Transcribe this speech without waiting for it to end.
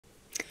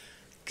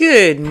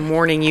Good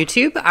morning,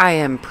 YouTube. I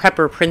am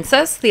Prepper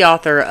Princess, the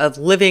author of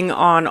Living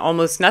on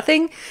Almost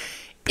Nothing.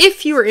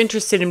 If you are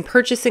interested in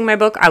purchasing my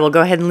book, I will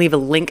go ahead and leave a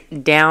link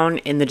down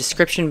in the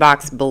description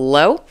box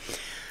below.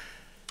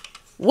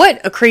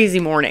 What a crazy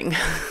morning.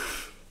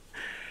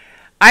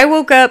 I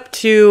woke up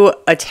to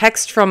a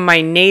text from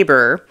my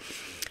neighbor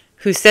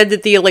who said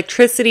that the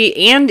electricity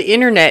and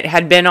internet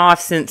had been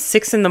off since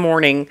 6 in the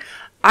morning.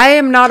 I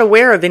am not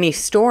aware of any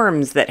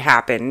storms that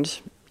happened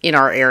in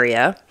our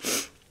area.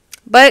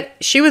 But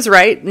she was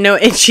right. No,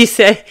 and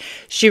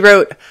she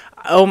wrote,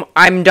 "Oh,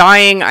 I'm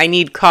dying. I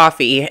need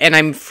coffee and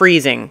I'm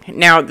freezing."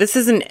 Now, this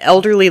is an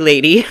elderly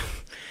lady.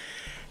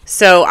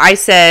 So I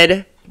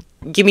said,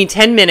 give me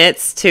 10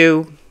 minutes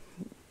to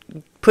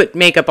put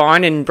makeup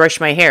on and brush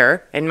my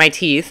hair and my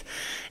teeth.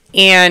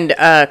 And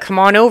come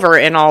on over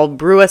and I'll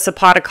brew us a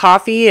pot of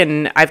coffee.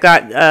 And I've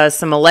got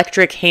some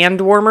electric hand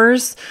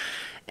warmers.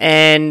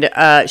 And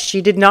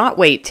she did not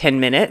wait 10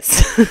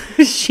 minutes.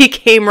 She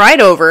came right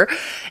over,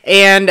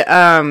 and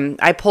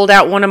I pulled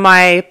out one of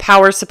my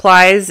power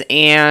supplies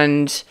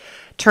and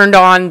turned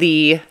on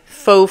the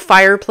faux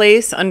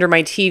fireplace under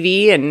my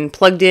TV and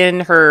plugged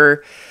in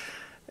her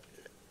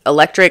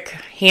electric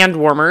hand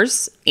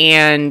warmers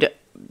and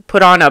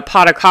put on a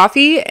pot of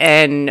coffee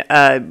and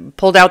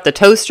pulled out the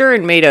toaster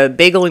and made a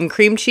bagel and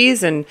cream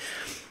cheese, and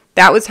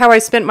that was how I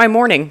spent my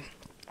morning.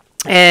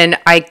 And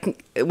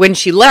when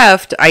she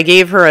left, I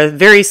gave her a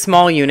very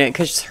small unit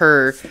because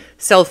her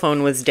cell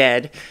phone was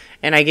dead.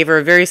 And I gave her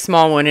a very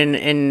small one,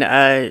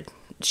 and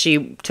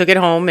she took it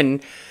home,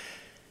 and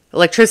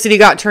electricity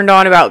got turned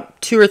on about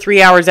 2 or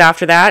 3 hours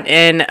after that.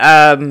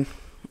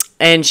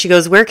 And she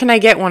goes, "Where can I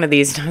get one of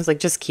these?" And I was like,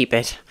 "Just keep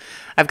it.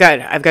 I've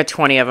got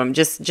 20 of them.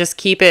 Just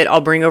keep it.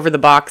 I'll bring over the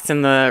box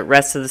and the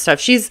rest of the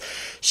stuff."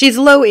 She's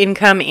low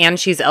income and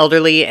she's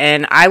elderly,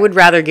 and I would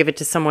rather give it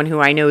to someone who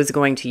I know is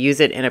going to use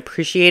it and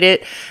appreciate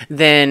it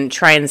than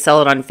try and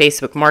sell it on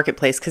Facebook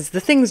Marketplace, because the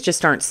things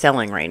just aren't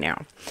selling right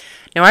now.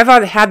 Now,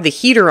 I've had the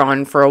heater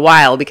on for a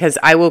while because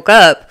I woke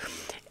up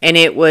and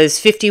it was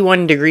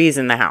 51 degrees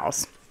in the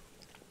house.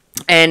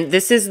 And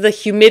this is the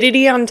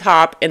humidity on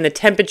top and the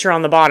temperature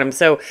on the bottom.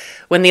 So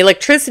when the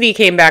electricity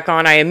came back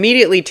on, I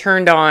immediately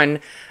turned on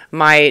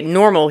my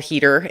normal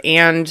heater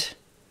and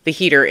the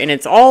heater, and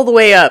it's all the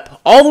way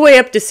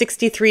up to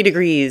 63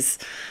 degrees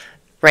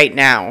right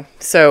now.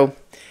 So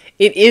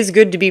it is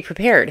good to be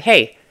prepared.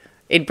 Hey,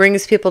 it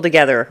brings people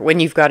together when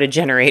you've got a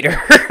generator.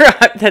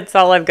 That's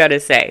all I've got to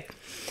say.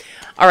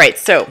 All right,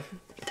 so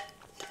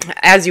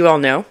as you all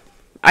know,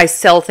 I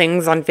sell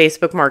things on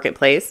Facebook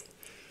Marketplace.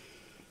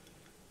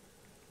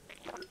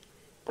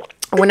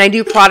 When I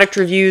do product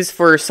reviews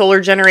for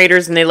solar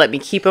generators and they let me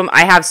keep them,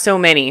 I have so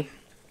many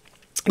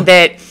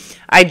that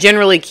I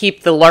generally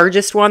keep the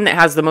largest one that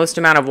has the most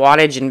amount of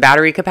wattage and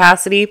battery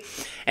capacity.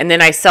 And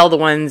then I sell the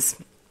ones,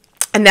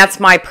 and that's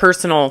my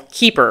personal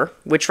keeper,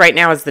 which right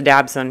now is the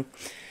Dabson.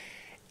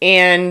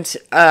 And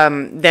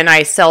then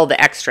I sell the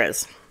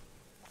extras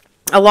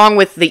along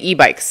with the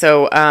e-bikes.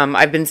 So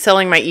I've been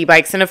selling my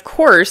e-bikes, and of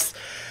course,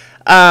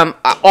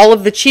 all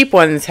of the cheap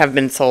ones have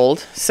been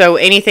sold. So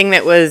anything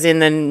that was in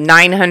the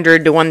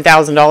 $900 to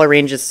 $1,000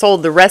 range is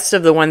sold. The rest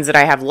of the ones that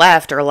I have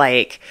left are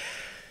like,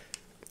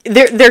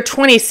 they're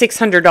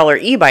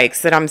 $2,600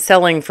 e-bikes that I'm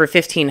selling for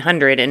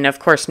 $1,500, and of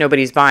course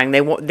nobody's buying.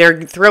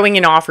 They're throwing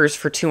in offers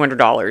for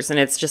 $200, and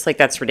it's just like,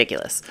 that's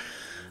ridiculous.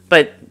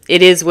 But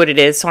it is what it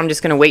is. So I'm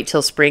just going to wait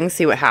till spring,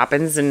 see what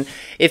happens, and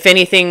if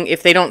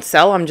they don't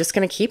sell, I'm just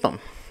going to keep them,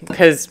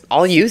 because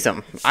I'll use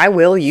them. I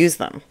will use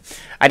them.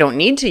 I don't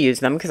need to use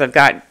them because I've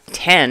got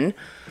 10,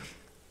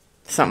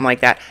 something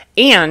like that.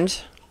 And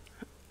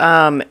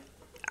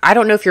I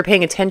don't know if you're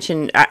paying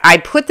attention. I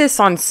put this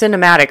on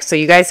cinematic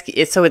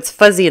so it's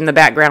fuzzy in the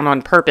background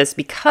on purpose,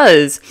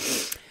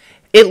 because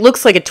it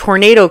looks like a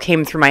tornado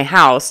came through my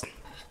house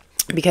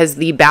because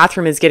the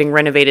bathroom is getting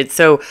renovated.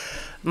 So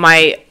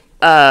my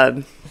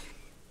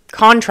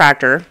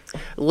contractor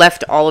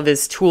left all of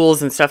his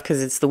tools and stuff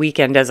because it's the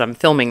weekend as I'm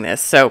filming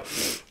this.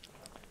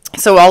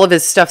 So all of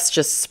his stuff's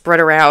just spread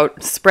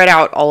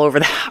out all over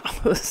the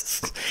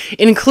house,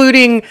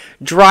 including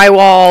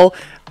drywall,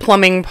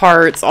 plumbing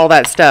parts, all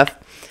that stuff.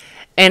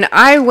 And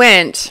I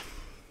went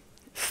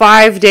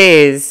 5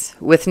 days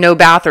with no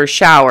bath or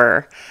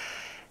shower.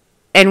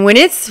 And when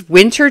it's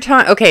winter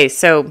time, okay,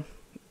 so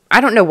I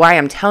don't know why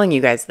I'm telling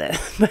you guys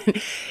this, but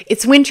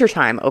it's winter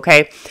time,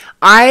 okay?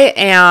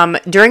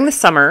 During the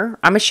summer,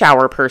 I'm a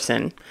shower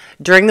person.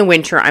 During the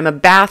winter, I'm a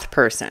bath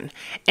person.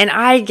 And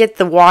I get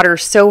the water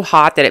so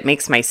hot that it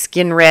makes my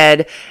skin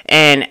red,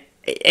 and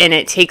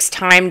it takes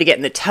time to get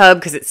in the tub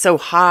because it's so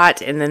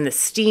hot, and then the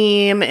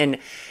steam, and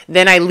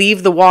then I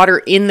leave the water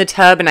in the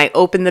tub and I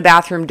open the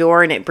bathroom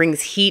door and it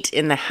brings heat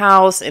in the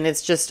house, and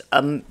it's just,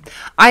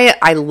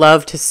 I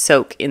love to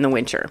soak in the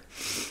winter.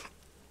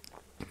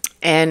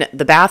 And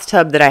the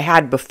bathtub that I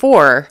had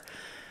before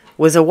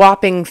was a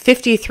whopping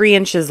 53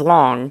 inches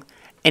long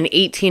and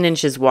 18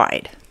 inches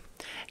wide.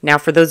 Now,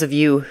 for those of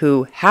you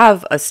who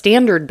have a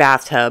standard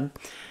bathtub,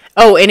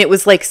 and it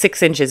was like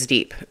 6 inches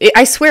deep.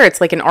 I swear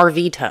it's like an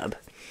RV tub.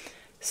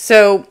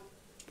 So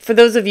for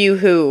those of you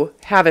who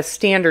have a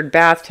standard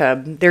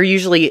bathtub, they're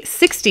usually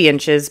 60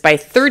 inches by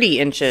 30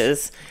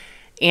 inches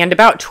and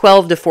about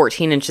 12 to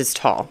 14 inches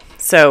tall.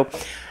 So,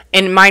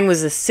 and mine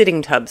was a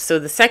sitting tub. So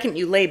the second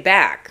you lay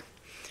back,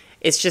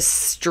 it's just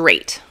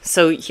straight.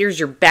 So here's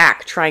your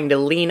back trying to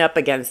lean up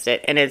against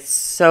it, and it's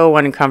so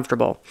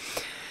uncomfortable.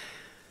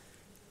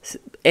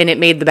 And it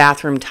made the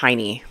bathroom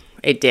tiny.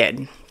 It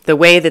did. The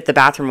way that the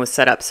bathroom was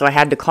set up. So I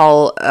had to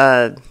call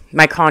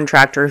my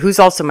contractor, who's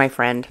also my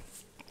friend,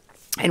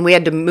 and we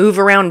had to move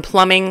around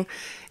plumbing.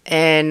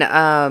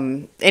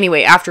 And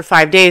anyway, after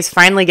 5 days,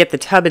 finally get the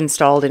tub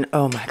installed, and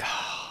oh my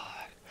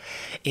God,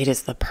 it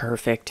is the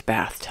perfect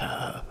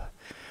bathtub.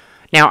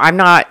 Now, I'm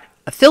not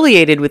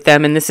affiliated with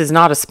them, and this is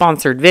not a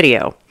sponsored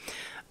video,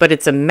 but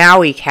it's a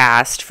Maui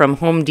cast from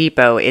Home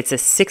Depot. It's a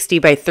 60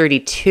 by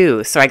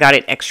 32, so I got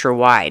it extra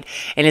wide,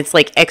 and it's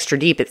like extra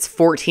deep. It's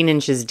 14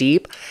 inches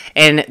deep,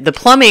 and the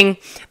plumbing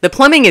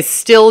is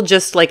still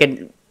just like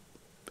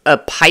a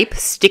pipe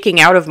sticking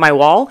out of my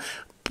wall,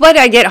 but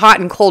I get hot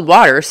and cold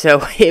water,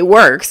 so it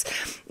works.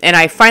 And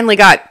I finally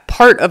got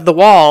part of the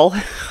wall.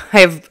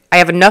 I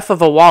have enough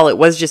of a wall. It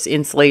was just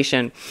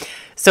insulation.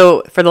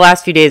 So for the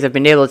last few days, I've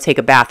been able to take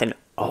a bath, and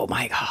oh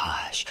my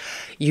gosh,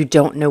 you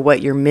don't know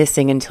what you're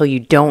missing until you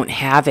don't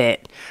have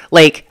it.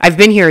 Like, I've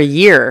been here a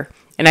year,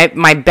 and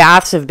my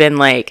baths have been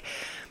like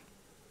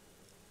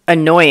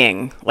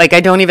annoying. Like,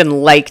 I don't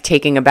even like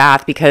taking a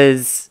bath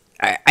because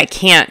I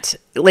can't,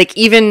 like,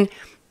 even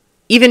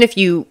if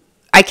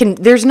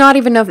there's not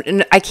even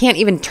enough, I can't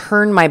even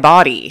turn my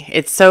body.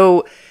 It's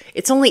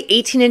only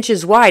 18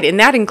 inches wide, and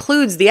that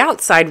includes the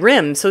outside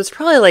rim. So it's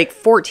probably like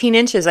 14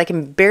 inches.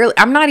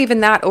 I'm not even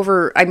that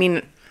over. I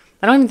mean,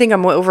 I don't even think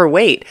I'm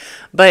overweight,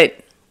 but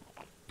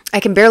I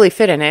can barely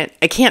fit in it.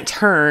 I can't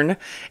turn.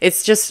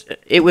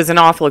 It was an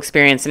awful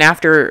experience. And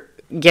after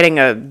getting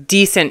a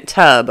decent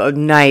tub, a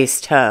nice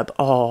tub,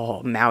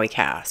 oh, Maui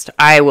Cast,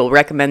 I will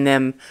recommend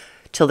them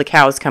till the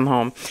cows come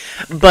home.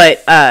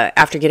 But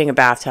after getting a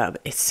bathtub,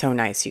 it's so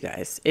nice, you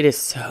guys. It is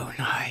so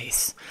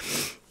nice.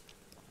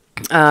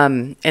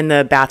 And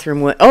the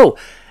bathroom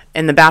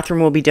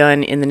will be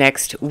done in the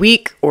next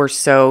week or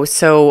so.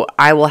 So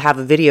I will have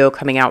a video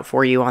coming out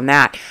for you on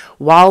that.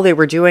 While they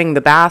were doing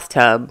the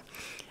bathtub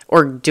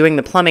or doing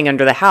the plumbing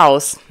under the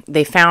house,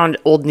 they found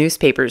old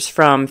newspapers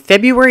from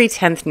February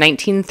 10th,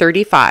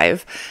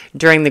 1935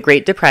 during the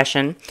Great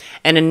Depression,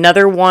 and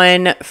another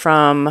one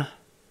from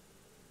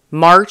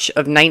March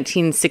of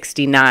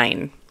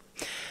 1969.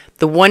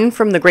 The one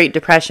from the Great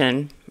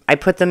Depression, I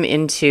put them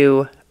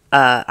into,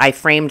 I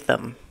framed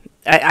them.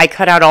 I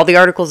cut out all the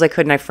articles I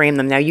could and I framed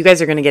them. Now you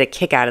guys are going to get a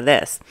kick out of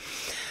this.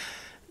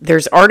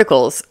 There's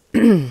articles.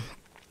 Man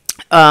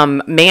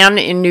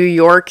in New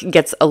York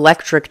gets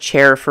electric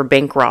chair for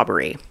bank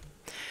robbery.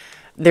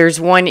 There's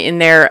one in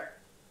there,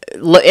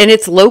 and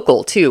it's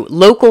local too.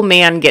 Local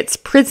man gets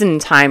prison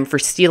time for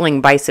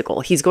stealing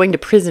bicycle. He's going to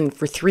prison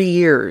for 3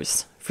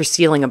 years for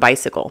stealing a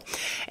bicycle.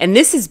 And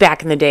this is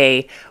back in the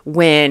day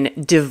when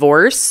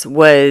divorce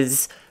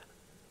was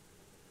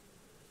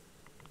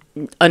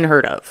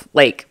unheard of.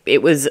 Like,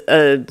 it was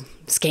a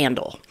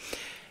scandal.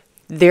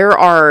 There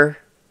are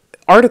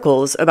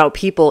articles about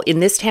people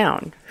in this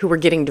town who were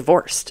getting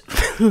divorced.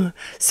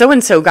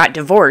 So-and-so got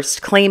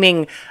divorced,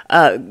 claiming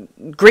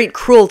great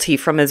cruelty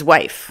from his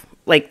wife.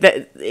 Like,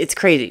 that, it's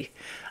crazy.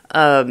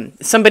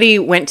 Somebody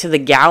went to the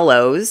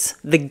gallows.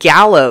 The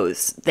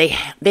gallows,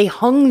 they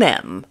hung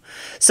them.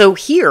 So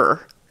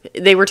here,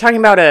 they were talking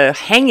about a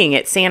hanging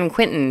at San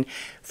Quentin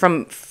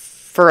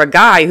for a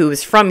guy who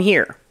was from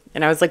here.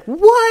 And I was like,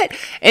 what?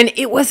 And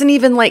it wasn't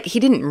even like, he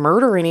didn't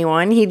murder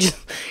anyone.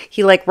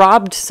 He like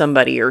robbed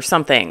somebody or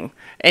something.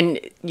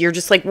 And you're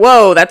just like,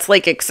 whoa, that's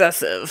like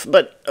excessive,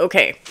 but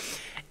okay.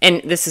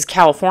 And this is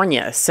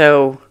California.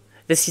 So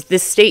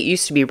this state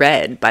used to be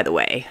red, by the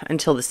way,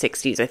 until the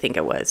 60s, I think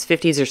it was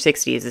 50s or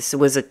 60s. This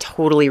was a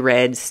totally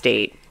red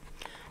state.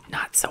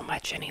 Not so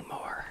much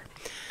anymore.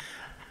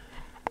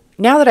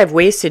 Now that I've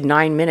wasted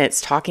 9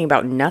 minutes talking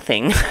about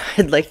nothing,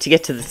 I'd like to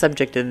get to the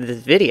subject of this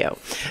video.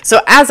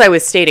 So as I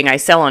was stating, I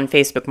sell on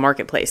Facebook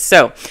Marketplace.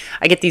 So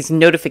I get these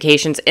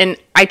notifications, and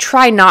I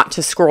try not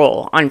to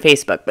scroll on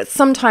Facebook, but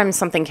sometimes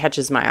something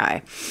catches my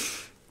eye.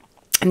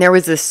 And there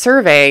was this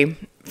survey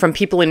from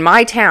people in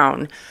my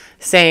town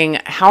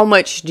saying, how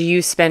much do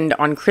you spend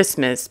on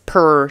Christmas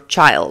per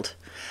child?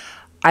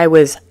 I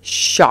was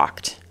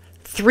shocked.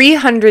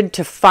 $300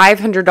 to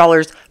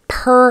 $500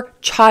 per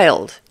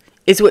child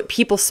is what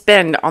people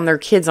spend on their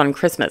kids on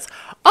Christmas.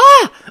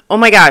 Oh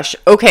my gosh.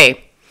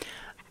 Okay.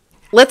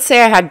 Let's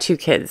say I had 2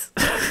 kids.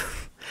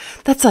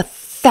 That's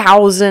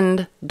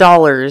 $1,000.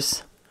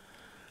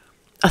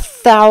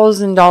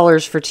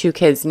 $1,000 for 2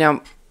 kids.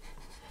 Now,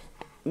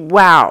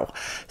 wow.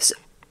 So,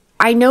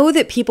 I know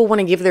that people want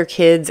to give their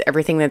kids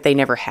everything that they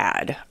never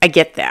had. I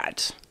get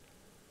that.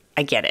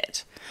 I get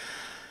it.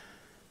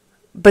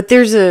 But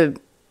there's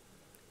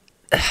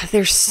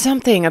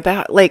something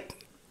about,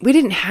 like, we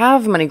didn't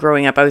have money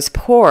growing up. I was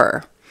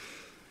poor.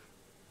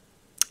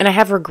 And I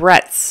have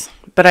regrets,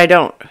 but I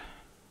don't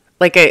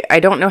like, I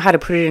don't know how to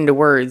put it into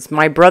words.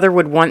 My brother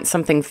would want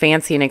something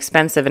fancy and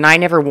expensive, and I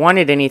never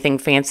wanted anything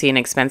fancy and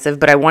expensive,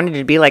 but I wanted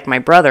to be like my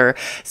brother.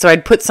 So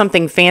I'd put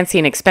something fancy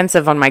and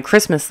expensive on my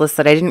Christmas list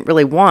that I didn't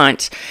really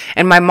want.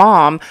 And my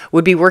mom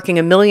would be working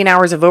a million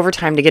hours of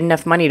overtime to get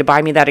enough money to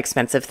buy me that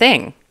expensive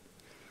thing.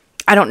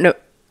 I don't know.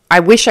 I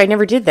wish I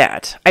never did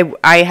that.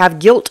 I have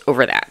guilt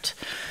over that.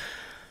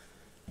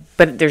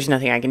 But there's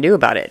nothing I can do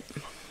about it.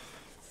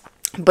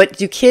 But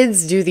do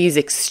kids do these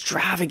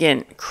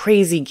extravagant,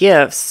 crazy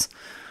gifts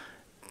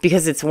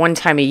because it's one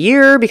time a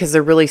year, because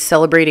they're really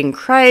celebrating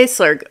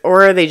Christ, or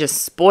are they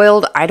just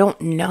spoiled? I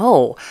don't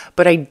know.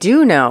 But I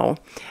do know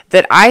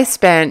that I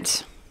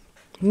spent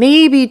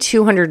maybe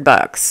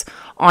 $200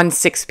 on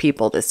 6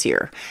 people this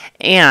year.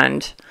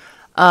 And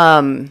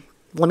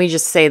let me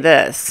just say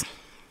this.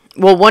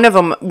 Well, one of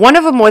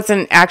them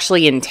wasn't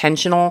actually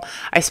intentional.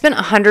 I spent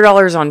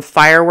 $100 on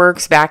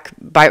fireworks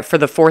for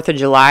the 4th of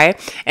July,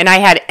 and I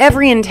had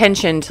every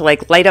intention to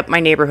like light up my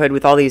neighborhood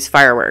with all these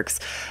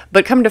fireworks.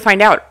 But come to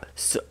find out,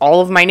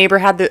 all of my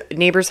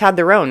neighbors had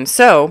their own.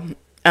 So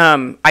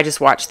I just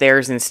watched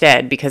theirs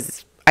instead,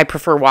 because I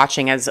prefer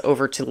watching as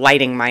over to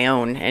lighting my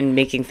own and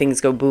making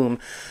things go boom.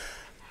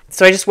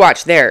 So I just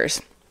watched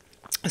theirs.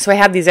 So I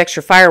had these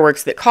extra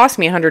fireworks that cost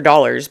me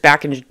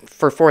 $100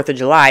 for 4th of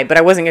July, but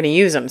I wasn't going to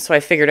use them. So I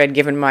figured I'd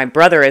give them to my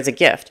brother as a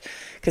gift,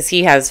 because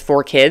he has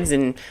 4 kids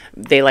and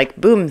they like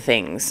boom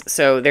things.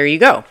 So there you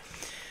go.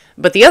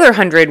 But the other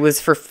 100 was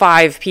for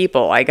 5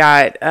 people. I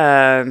got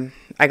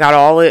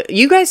all,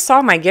 you guys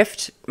saw my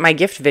gift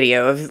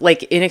video of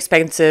like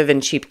inexpensive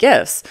and cheap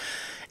gifts.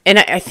 And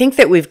I think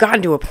that we've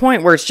gotten to a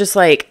point where it's just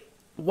like,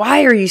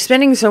 why are you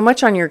spending so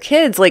much on your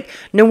kids? Like,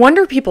 no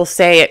wonder people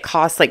say it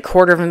costs like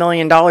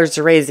 $250,000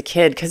 to raise a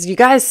kid, because you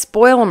guys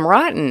spoil them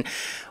rotten.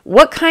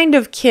 What kind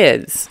of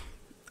kids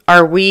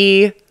are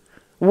we?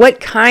 What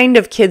kind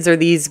of kids are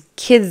these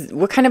kids?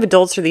 What kind of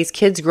adults are these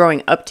kids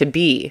growing up to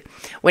be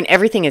when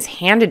everything is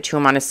handed to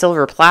them on a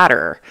silver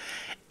platter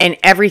and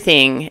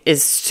everything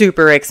is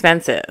super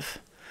expensive?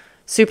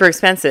 Super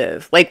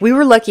expensive. Like, we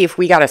were lucky if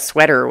we got a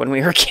sweater when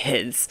we were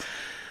kids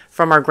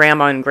from our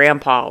grandma and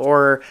grandpa,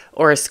 or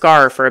a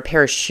scarf or a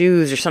pair of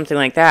shoes or something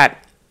like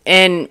that.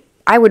 And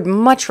I would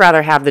much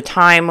rather have the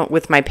time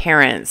with my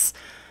parents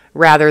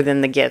rather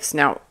than the gifts.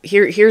 Now,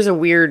 here's a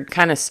weird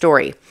kind of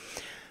story.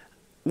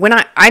 When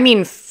I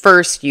mean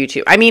first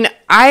YouTube. I mean,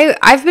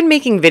 I've been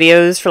making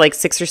videos for like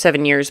 6 or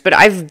 7 years, but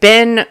I've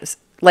been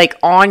like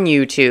on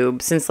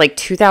YouTube since like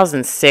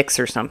 2006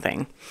 or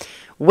something.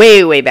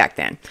 Way, way back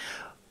then.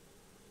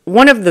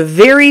 One of the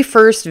very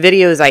first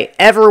videos I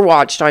ever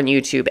watched on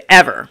YouTube,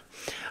 ever,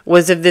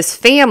 was of this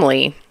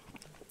family.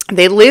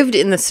 They lived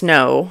in the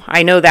snow.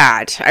 I know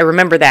that. I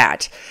remember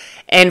that.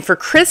 And for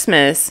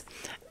Christmas,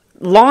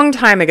 long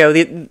time ago,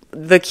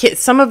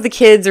 some of the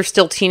kids are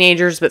still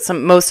teenagers, but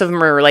most of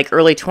them are like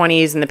early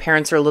 20s, and the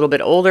parents are a little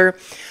bit older.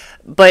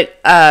 But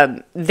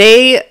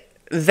they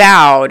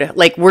vowed,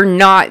 like, we're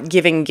not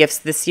giving gifts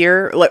this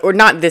year, or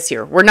not this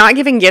year. We're not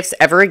giving gifts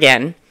ever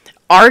again.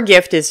 Our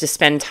gift is to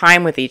spend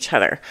time with each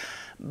other.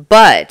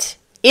 But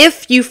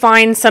if you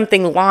find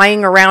something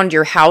lying around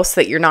your house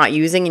that you're not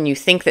using and you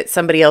think that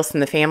somebody else in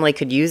the family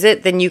could use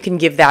it, then you can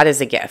give that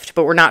as a gift.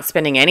 But we're not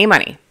spending any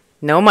money.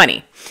 No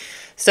money.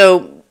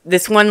 So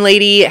this one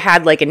lady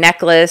had like a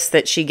necklace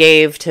that she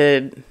gave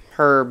to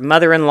her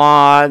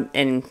mother-in-law,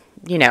 and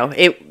you know,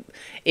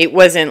 it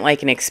wasn't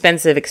like an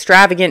expensive,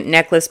 extravagant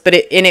necklace, but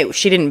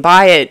she didn't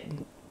buy it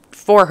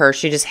for her.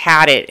 She just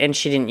had it and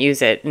she didn't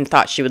use it and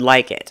thought she would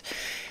like it.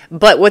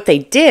 But what they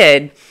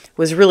did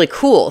was really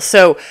cool.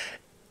 So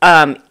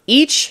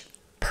each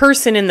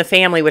person in the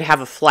family would have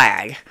a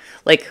flag.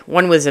 Like,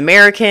 one was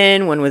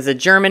American, one was a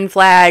German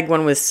flag,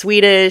 one was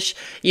Swedish,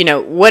 you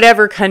know,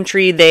 whatever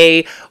country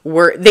they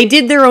were. They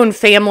did their own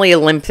family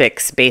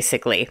Olympics,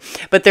 basically.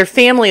 But their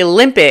family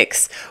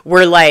Olympics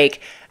were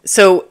like,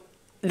 so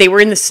they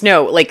were in the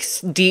snow, like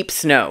deep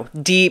snow,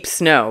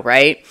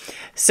 right?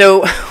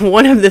 So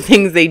one of the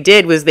things they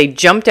did was they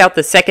jumped out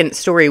the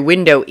 2nd-story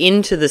window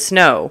into the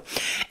snow,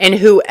 and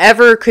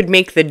whoever could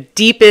make the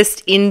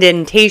deepest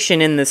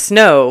indentation in the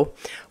snow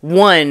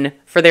won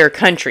for their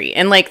country.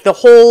 And like the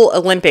whole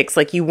Olympics,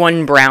 like, you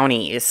won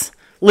brownies,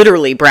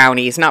 literally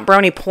brownies, not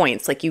brownie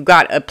points. Like, you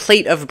got a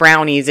plate of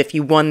brownies if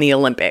you won the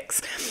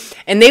Olympics.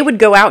 And they would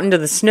go out into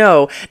the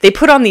snow. They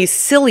put on these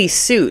silly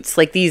suits,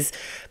 like these,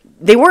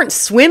 they weren't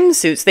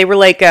swimsuits. They were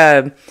like,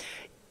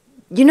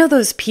 you know,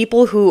 those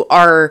people who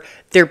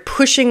they're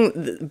pushing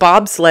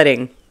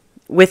bobsledding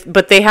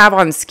but they have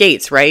on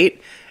skates,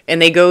 right?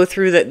 And they go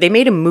through they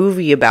made a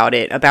movie about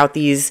it, about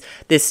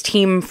this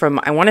team from,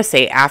 I want to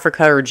say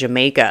Africa or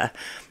Jamaica,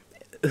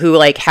 who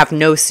like have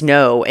no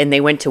snow, and they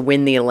went to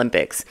win the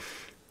Olympics.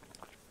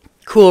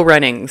 Cool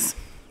Runnings.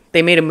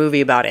 They made a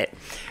movie about it.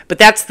 But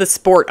that's the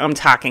sport I'm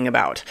talking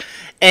about.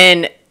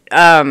 And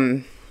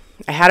I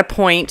had a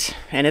point,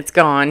 and it's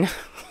gone.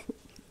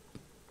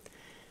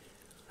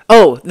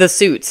 Oh, the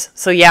suits.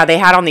 So yeah, they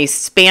had on these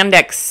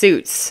spandex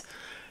suits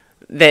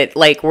that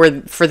like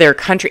were for their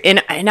country.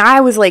 And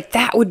I was like,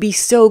 that would be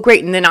so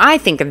great. And then I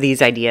think of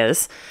these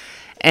ideas,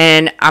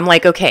 And I'm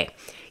like, okay,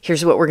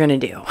 here's what we're going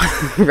to do,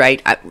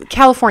 right?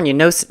 California,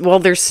 no, well,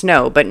 there's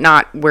snow, but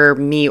not where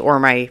me or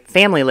my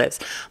family lives.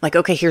 I'm like,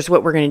 okay, here's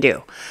what we're going to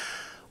do.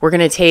 We're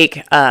going to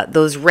take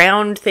those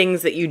round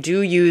things that you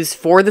do use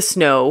for the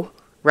snow,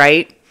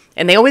 right?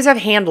 And they always have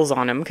handles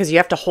on them because you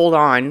have to hold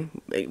on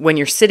when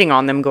you're sitting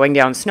on them going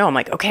down snow. I'm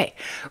like, okay,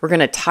 we're going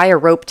to tie a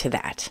rope to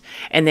that.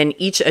 And then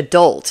each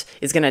adult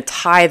is going to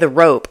tie the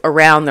rope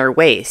around their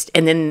waist.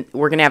 And then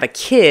we're going to have a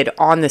kid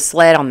on the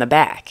sled on the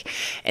back.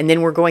 And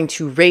then we're going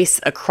to race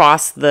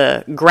across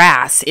the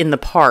grass in the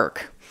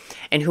park.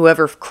 And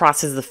whoever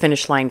crosses the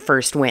finish line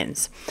first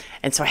wins.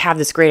 And so I have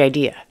this great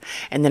idea.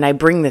 And then I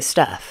bring this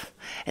stuff.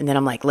 And then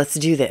I'm like, let's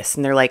do this.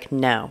 And they're like,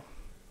 no,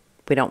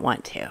 we don't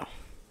want to.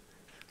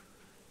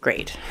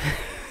 Great.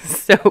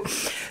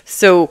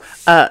 So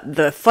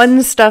the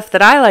fun stuff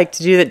that I like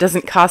to do that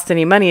doesn't cost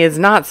any money is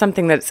not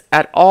something that's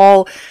at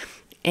all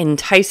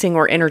enticing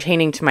or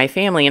entertaining to my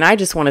family. And I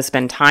just want to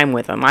spend time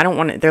with them. I don't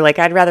want to, they're like,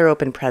 I'd rather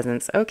open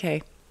presents.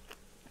 Okay,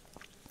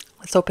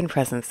 let's open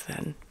presents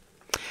then.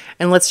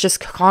 And let's just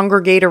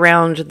congregate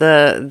around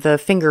the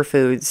finger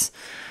foods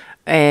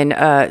and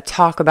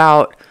talk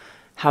about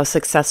how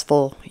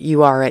successful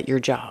you are at your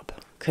job.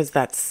 Because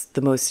that's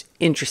the most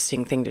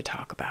interesting thing to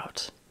talk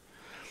about.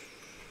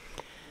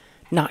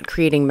 Not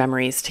creating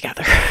memories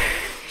together.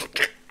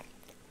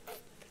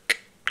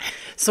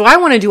 So I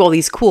want to do all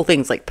these cool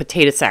things like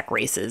potato sack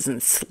races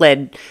and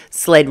sled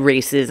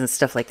races and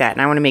stuff like that.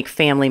 And I want to make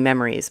family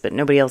memories, but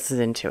nobody else is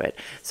into it.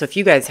 So if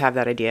you guys have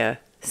that idea,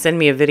 send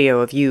me a video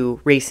of you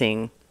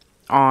racing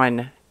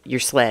on your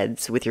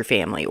sleds with your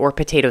family, or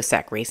potato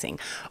sack racing,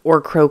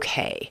 or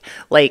croquet.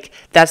 Like,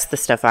 that's the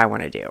stuff I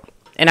want to do.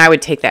 And I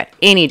would take that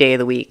any day of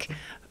the week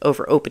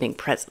over opening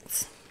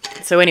presents.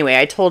 So anyway,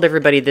 I told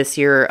everybody this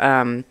year,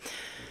 hold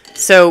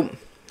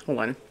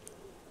on.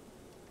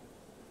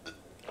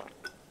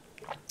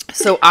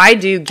 So I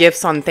do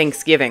gifts on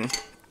Thanksgiving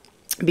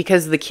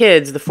because the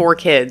kids, the 4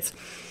 kids,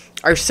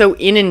 are so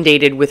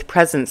inundated with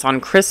presents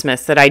on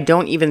Christmas that I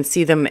don't even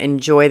see them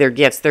enjoy their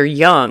gifts. They're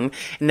young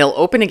and they'll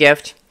open a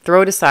gift,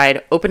 throw it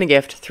aside, open a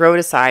gift, throw it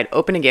aside,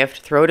 open a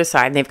gift, throw it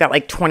aside. And they've got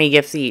like 20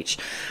 gifts each.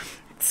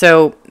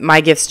 So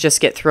my gifts just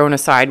get thrown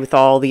aside with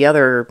all the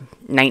other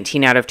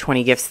 19 out of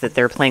 20 gifts that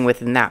they're playing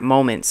with in that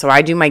moment. So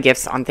I do my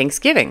gifts on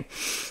Thanksgiving.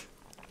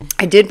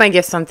 I did my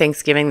gifts on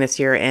Thanksgiving this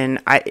year, and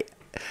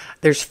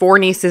there's 4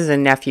 nieces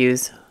and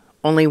nephews.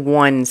 Only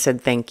one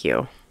said thank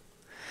you.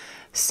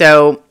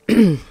 So,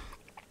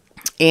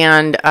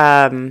 and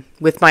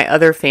with my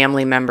other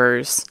family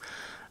members,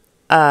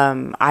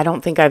 I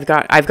don't think I've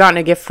gotten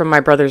a gift from my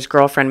brother's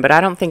girlfriend, but I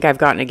don't think I've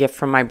gotten a gift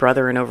from my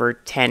brother in over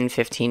 10,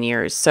 15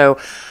 years. So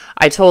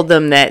I told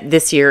them that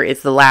this year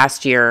is the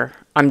last year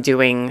I'm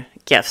doing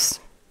gifts.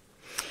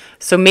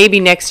 So maybe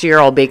next year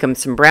I'll bake them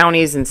some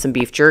brownies and some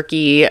beef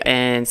jerky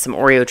and some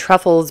Oreo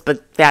truffles,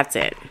 but that's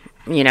it.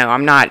 You know,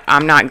 I'm not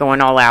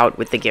going all out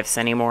with the gifts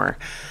anymore.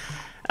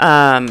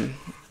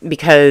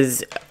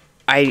 Because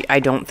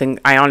I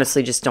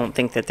honestly just don't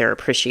think that they're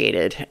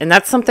appreciated. And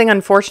that's something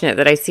unfortunate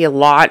that I see a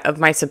lot of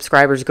my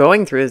subscribers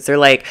going through, is they're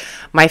like,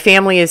 my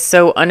family is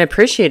so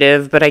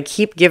unappreciative, but I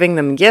keep giving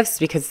them gifts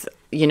because,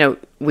 you know,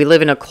 we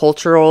live in a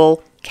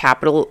cultural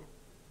capital,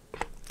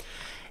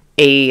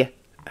 a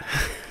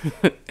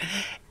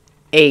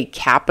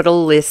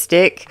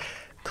capitalistic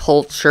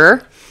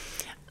culture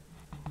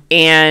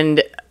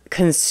and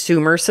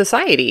consumer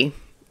society.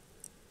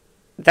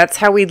 That's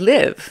how we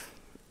live.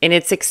 And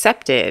it's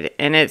accepted.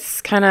 And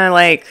it's kind of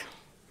like,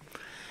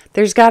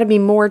 there's got to be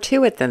more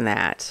to it than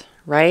that,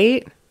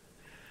 right?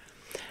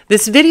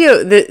 This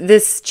video,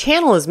 this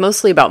channel is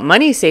mostly about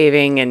money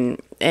saving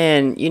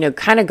and you know,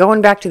 kind of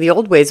going back to the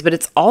old ways, but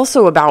it's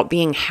also about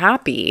being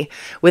happy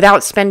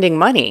without spending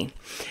money.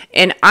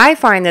 And I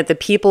find that the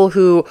people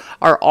who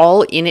are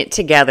all in it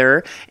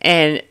together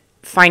and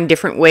find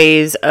different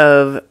ways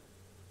of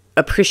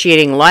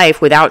appreciating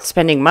life without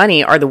spending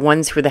money are the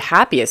ones who are the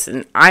happiest.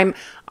 And I'm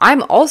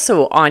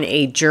also on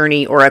a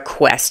journey or a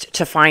quest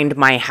to find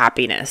my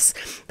happiness.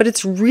 But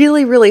it's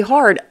really, really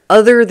hard,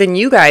 other than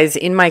you guys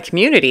in my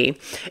community.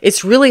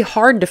 It's really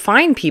hard to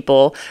find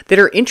people that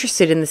are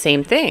interested in the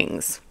same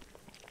things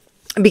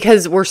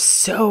because we're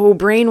so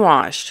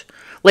brainwashed.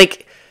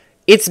 Like,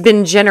 it's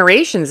been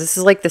generations. This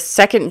is like the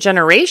second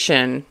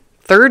generation,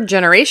 third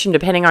generation,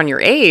 depending on your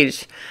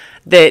age,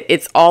 that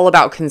it's all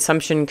about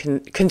consumption,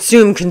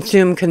 consume.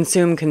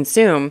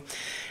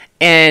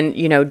 And,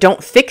 you know,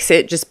 don't fix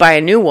it, just buy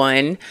a new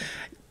one,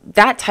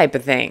 that type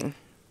of thing.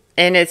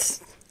 And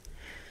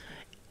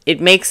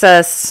it makes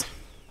us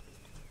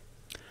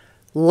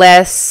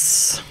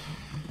less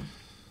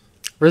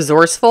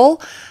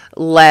resourceful,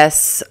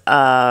 less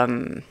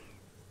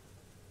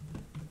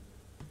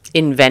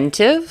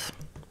inventive.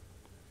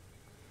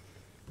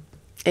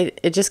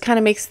 It just kind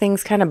of makes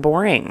things kind of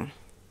boring.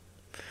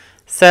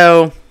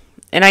 So,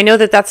 and I know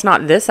that that's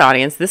not this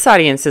audience. This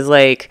audience is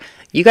like,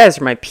 you guys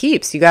are my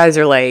peeps. You guys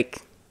are like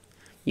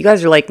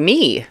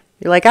me.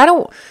 You're like, I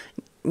don't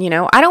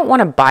want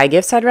to buy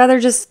gifts. I'd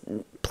rather just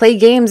play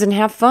games and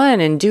have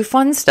fun and do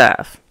fun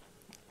stuff.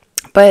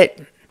 But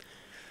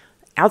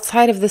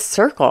outside of this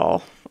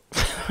circle.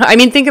 I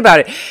mean, think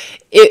about it.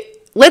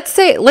 Let's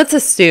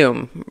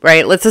assume,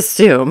 right? Let's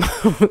assume,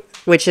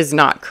 which is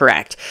not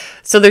correct.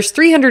 So there's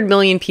 300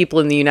 million people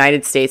in the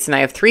United States, and I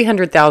have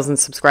 300,000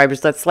 subscribers.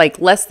 That's like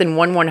less than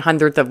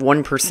 1/100th of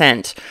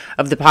 1%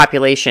 of the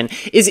population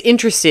is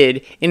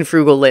interested in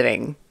frugal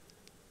living.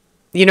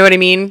 You know what I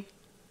mean?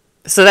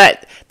 So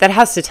that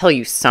has to tell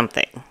you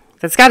something.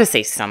 That's got to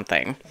say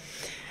something.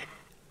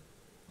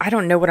 I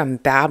don't know what I'm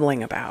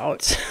babbling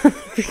about.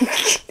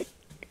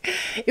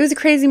 It was a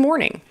crazy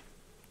morning.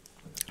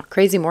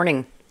 Crazy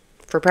morning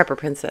for Prepper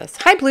Princess.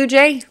 Hi, Blue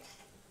Jay.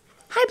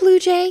 Hi, Blue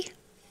Jay.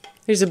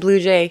 There's a blue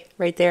jay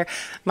right there.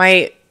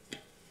 My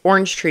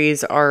orange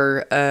trees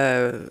are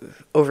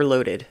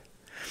overloaded.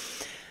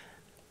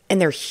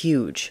 And they're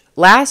huge.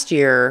 Last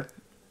year,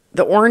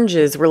 the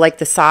oranges were like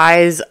the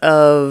size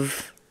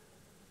of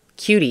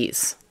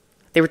cuties.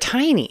 They were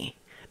tiny.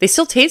 They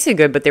still tasted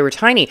good, but they were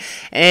tiny.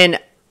 And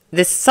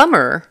this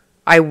summer,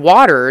 I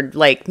watered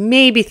like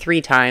maybe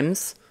 3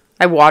 times.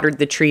 I watered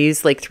the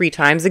trees like 3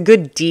 times, a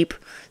good deep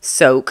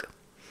soak.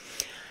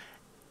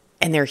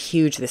 And they're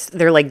huge.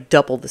 They're like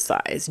double the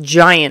size,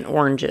 giant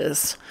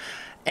oranges.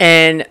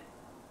 And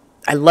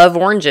I love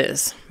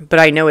oranges, but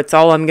I know it's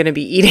all I'm going to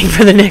be eating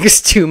for the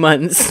next 2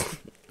 months.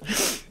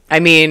 I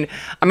mean,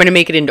 I'm going to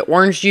make it into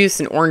orange juice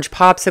and orange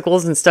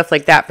popsicles and stuff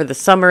like that for the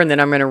summer. And then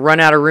I'm going to run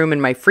out of room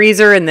in my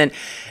freezer. And then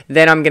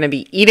I'm going to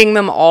be eating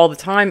them all the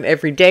time,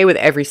 every day with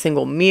every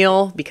single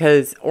meal,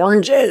 because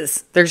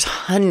oranges, there's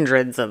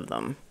hundreds of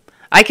them.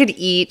 I could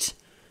eat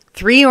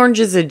 3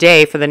 oranges a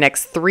day for the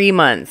next 3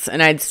 months,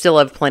 and I'd still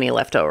have plenty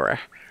left over.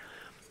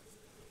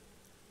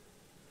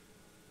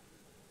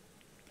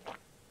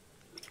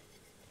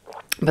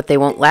 But they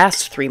won't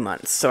last 3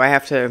 months, so I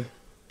have to...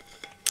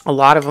 A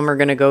lot of them are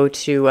going to go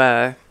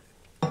to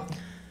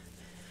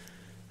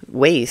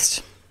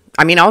waste.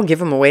 I mean, I'll give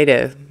them away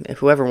to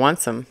whoever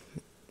wants them.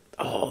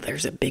 Oh,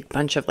 there's a big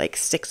bunch of like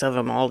 6 of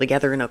them all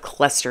together in a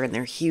cluster, and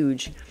they're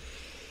huge.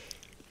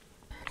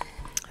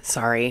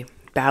 Sorry,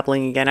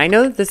 babbling again. I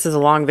know that this is a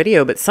long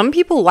video, but some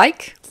people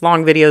like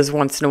long videos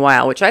once in a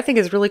while, which I think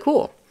is really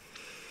cool.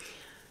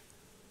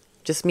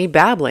 Just me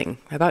babbling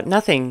about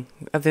nothing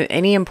of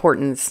any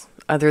importance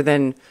other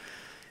than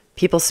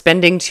people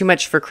spending too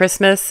much for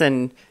Christmas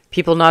and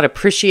people not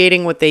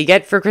appreciating what they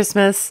get for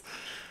Christmas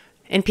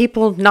and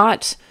people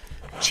not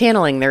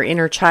channeling their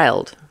inner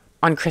child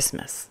on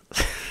Christmas.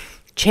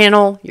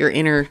 Channel your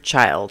inner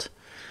child.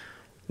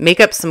 Make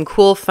up some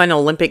cool, fun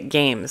Olympic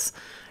games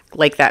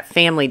like that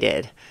family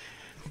did.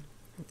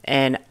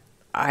 And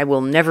I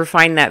will never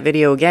find that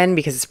video again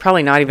because it's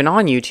probably not even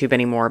on YouTube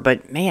anymore.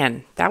 But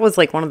man, that was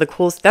like one of the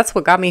coolest. That's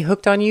what got me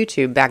hooked on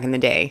YouTube back in the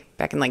day,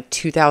 back in like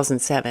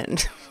 2007.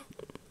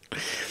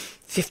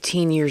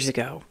 15 years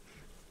ago.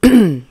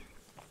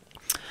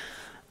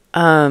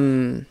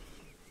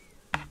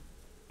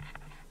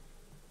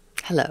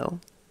 Hello.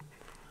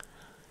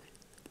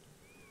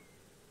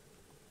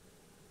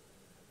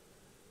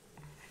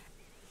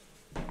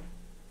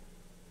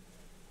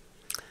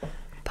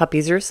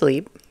 Puppies are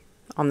asleep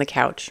on the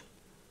couch.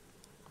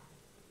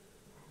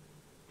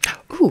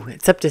 Ooh,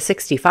 it's up to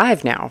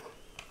 65 now.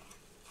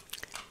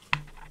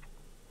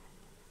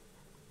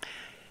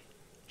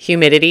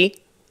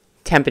 Humidity,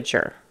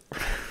 temperature.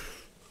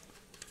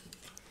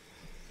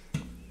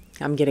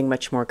 I'm getting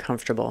much more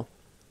comfortable.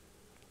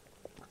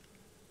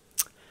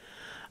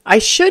 I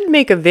should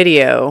make a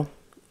video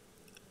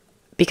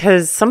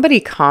because somebody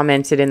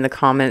commented in the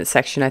comment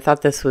section. I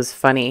thought this was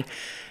funny.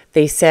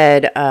 They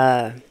said,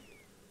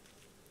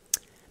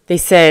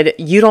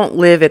 you don't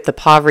live at the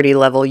poverty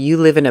level. You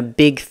live in a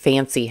big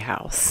fancy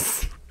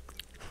house.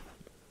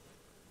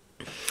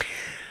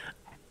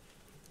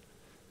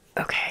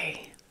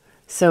 Okay.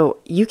 So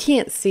you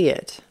can't see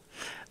it.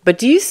 But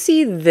do you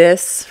see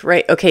this,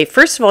 right? Okay,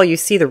 first of all, you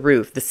see the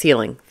roof, the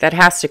ceiling. That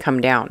has to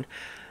come down.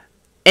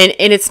 And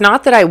it's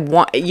not that I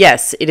want...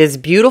 Yes, it is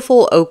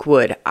beautiful oak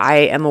wood. I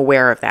am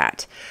aware of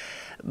that.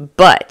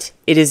 But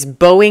it is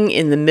bowing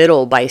in the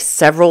middle by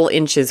several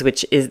inches,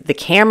 which is the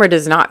camera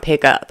does not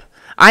pick up.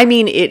 I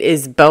mean, it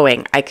is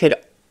bowing.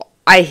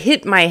 I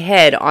hit my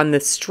head on the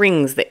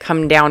strings that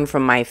come down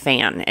from my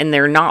fan, and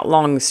they're not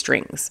long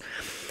strings.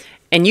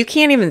 And you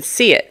can't even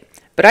see it.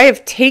 But I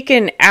have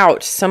taken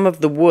out some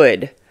of the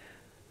wood.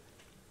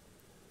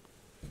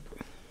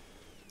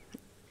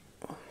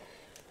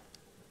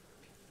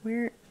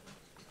 Where?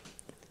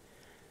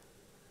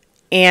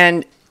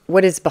 And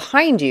what is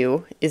behind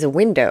you is a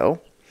window.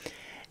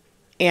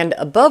 And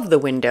above the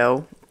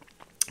window,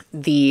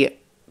 the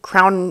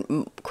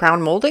crown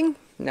molding?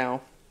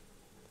 No.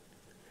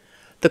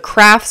 The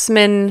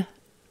craftsman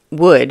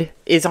wood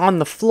is on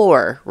the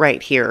floor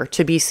right here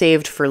to be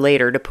saved for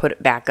later to put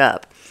it back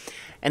up.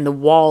 And the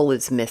wall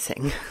is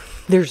missing.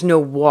 There's no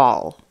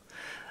wall.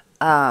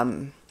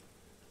 And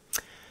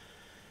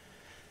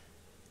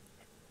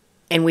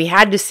we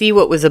had to see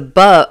what was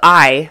above.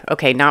 I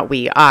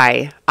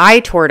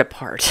tore it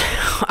apart.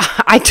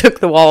 I took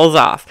the walls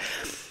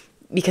off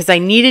because I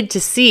needed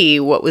to see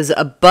what was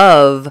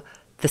above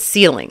the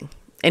ceiling.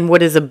 And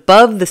what is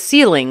above the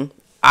ceiling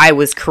I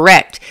was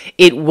correct.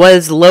 It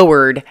was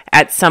lowered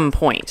at some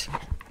point.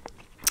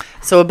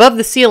 So above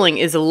the ceiling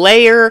is a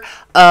layer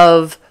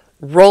of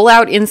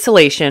rollout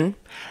insulation,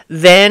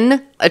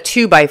 then a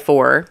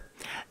 2x4,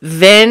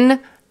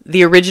 then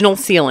the original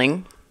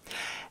ceiling.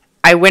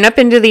 I went up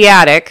into the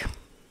attic,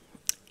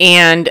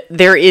 and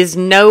there is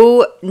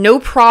no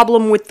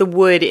problem with the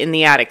wood in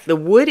the attic. The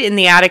wood in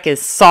the attic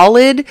is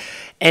solid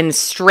and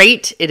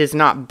straight. It is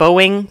not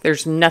bowing.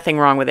 There's nothing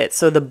wrong with it.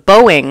 So the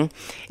bowing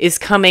is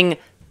coming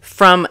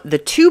from the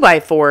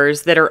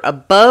 2x4s that are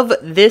above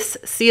this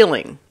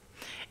ceiling.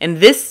 And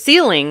this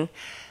ceiling,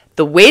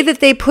 the way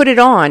that they put it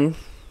on,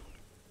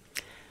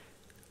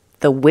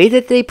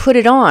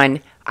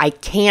 I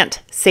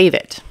can't save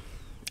it.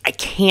 I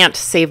can't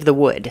save the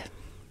wood.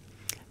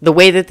 The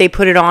way that they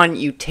put it on,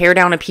 you tear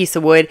down a piece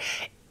of wood,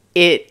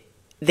 they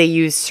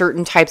use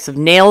certain types of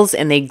nails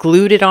and they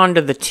glued it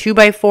onto the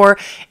 2x4,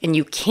 and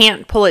you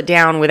can't pull it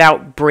down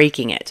without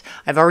breaking it.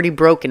 I've already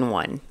broken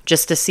one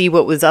just to see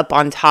what was up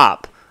on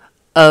top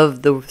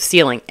of the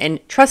ceiling. And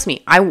trust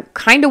me, I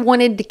kind of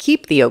wanted to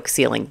keep the oak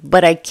ceiling,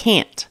 but I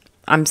can't.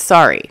 I'm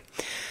sorry.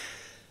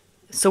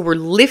 So we're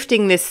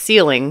lifting this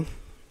ceiling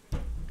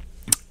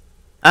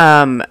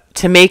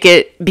to make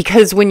it,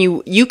 because when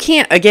you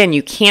can't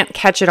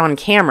catch it on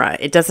camera.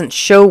 It doesn't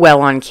show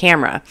well on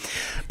camera.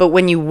 But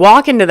when you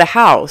walk into the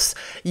house,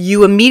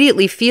 you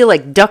immediately feel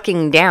like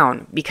ducking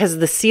down because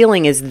the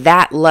ceiling is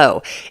that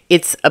low.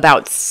 It's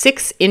about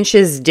 6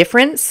 inches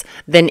difference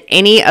than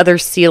any other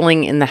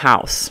ceiling in the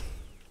house.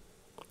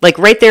 Like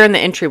right there in the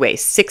entryway,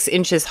 6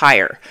 inches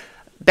higher.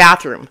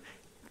 Bathroom,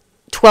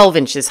 12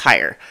 inches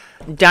higher.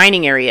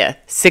 Dining area,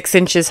 6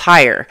 inches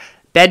higher.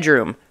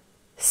 Bedroom,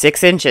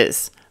 6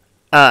 inches.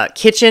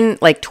 Kitchen,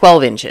 like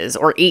 12 inches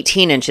or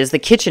 18 inches. The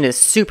kitchen is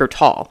super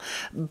tall,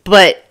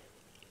 but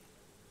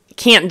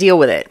can't deal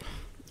with it.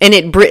 And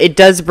it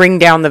does bring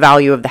down the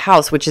value of the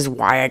house, which is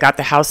why I got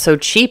the house so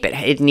cheap.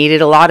 It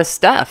needed a lot of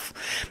stuff,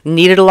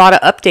 needed a lot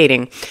of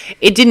updating.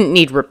 It didn't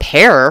need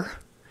repair.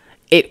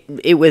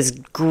 It was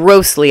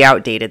grossly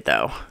outdated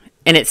though.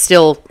 And it's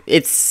still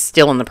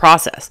in the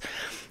process.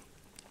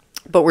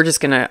 But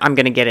I'm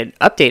gonna get it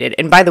updated.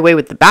 And by the way,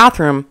 with the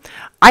bathroom,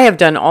 I have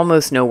done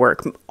almost no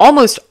work.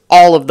 Almost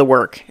all of the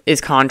work is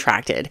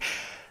contracted.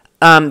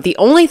 The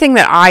only thing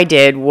that I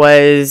did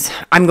was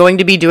I'm going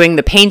to be doing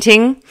the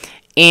painting,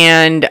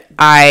 and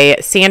I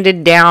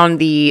sanded down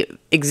the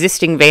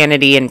existing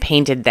vanity and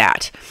painted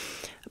that.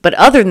 But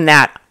other than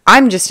that,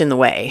 I'm just in the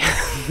way.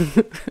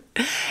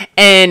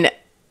 And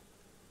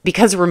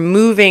because we're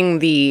moving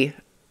the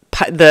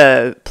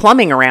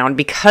plumbing around,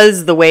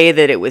 because the way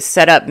that it was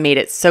set up made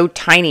it so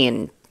tiny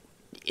and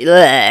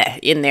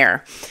in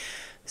there.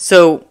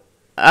 So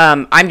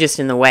I'm just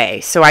in the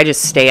way. So I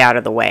just stay out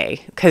of the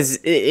way because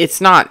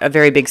it's not a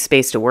very big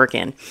space to work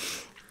in.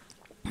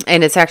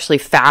 And it's actually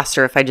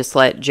faster if I just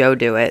let Joe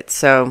do it.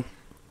 So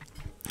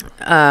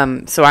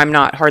I'm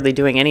not hardly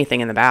doing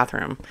anything in the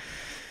bathroom.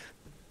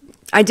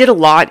 I did a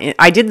lot.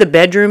 I did the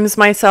bedrooms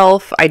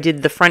myself. I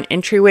did the front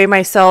entryway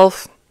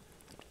myself.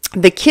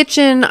 The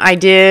kitchen, I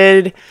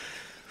did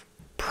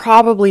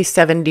probably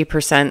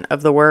 70%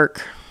 of the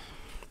work,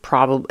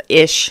 probably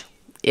ish.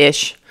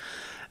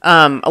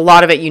 A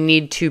lot of it you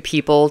need 2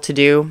 people to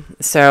do.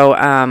 So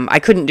I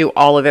couldn't do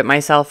all of it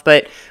myself.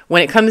 But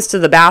when it comes to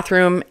the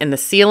bathroom and the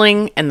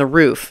ceiling and the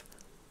roof,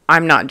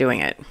 I'm not doing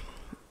it.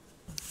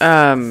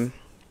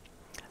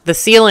 The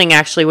ceiling,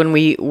 actually,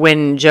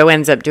 when Joe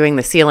ends up doing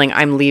the ceiling,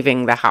 I'm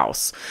leaving the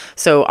house.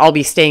 So I'll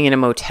be staying in a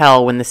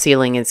motel when the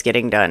ceiling is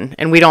getting done.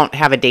 And we don't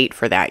have a date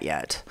for that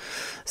yet.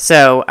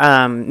 So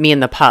me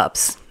and the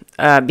pups.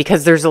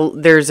 Because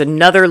there's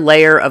another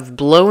layer of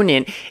blown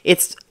in.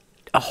 It's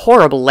a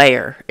horrible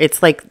layer.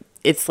 It's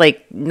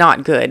like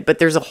not good. But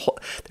there's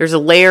a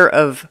layer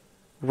of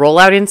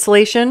rollout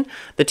insulation,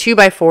 the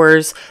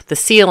 2x4s, the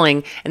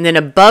ceiling, and then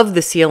above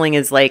the ceiling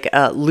is like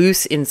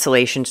loose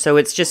insulation. So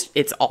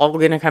it's all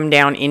going to come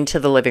down into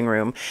the living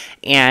room,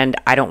 and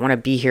I don't want to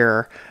be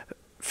here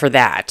for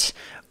that.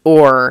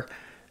 Or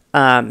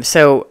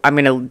so I'm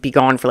going to be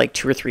gone for like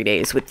 2 or 3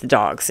 days with the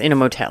dogs in a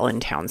motel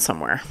in town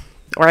somewhere.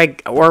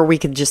 Or we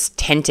could just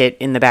tent it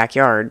in the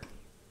backyard.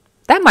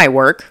 That might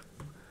work.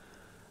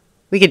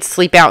 We could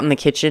sleep out in the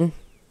kitchen.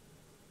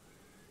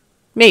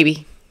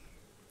 Maybe.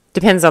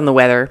 Depends on the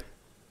weather.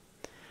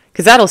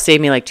 Because that'll save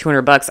me like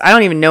 $200. I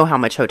don't even know how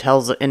much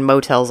hotels and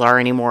motels are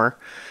anymore.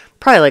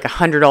 Probably like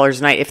 $100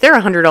 a night. If they're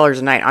 $100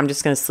 a night, I'm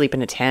just going to sleep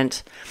in a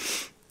tent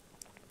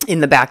in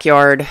the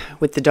backyard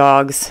with the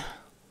dogs.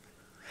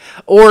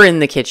 Or in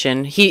the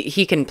kitchen.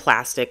 He can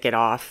plastic it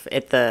off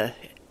at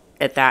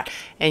that.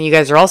 And you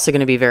guys are also going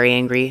to be very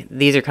angry.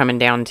 These are coming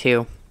down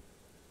too.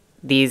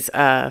 These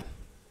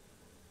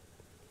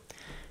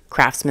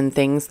Craftsman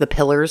things, the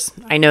pillars.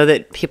 I know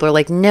that people are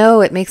like,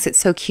 no, it makes it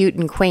so cute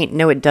and quaint.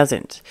 No, it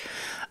doesn't.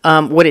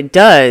 What it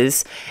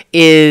does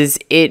is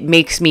it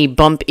makes me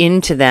bump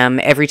into them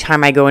every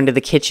time I go into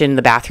the kitchen,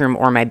 the bathroom,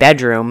 or my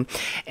bedroom.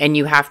 And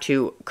you have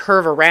to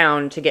curve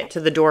around to get to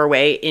the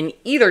doorway in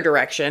either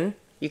direction.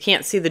 You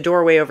can't see the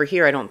doorway over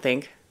here, I don't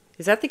think.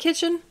 Is that the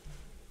kitchen?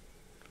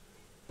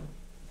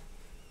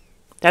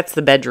 That's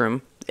the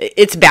bedroom.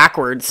 It's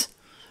backwards.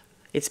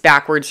 It's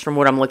backwards from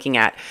what I'm looking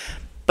at.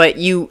 But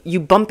you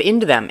bump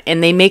into them,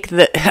 and they make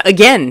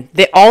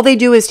all they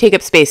do is take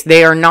up space.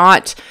 They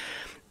don't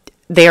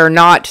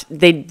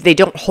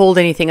hold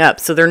anything up.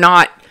 So they're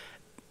not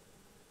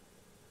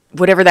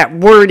whatever that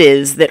word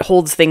is that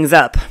holds things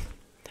up.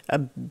 A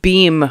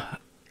beam.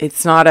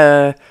 It's not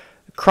a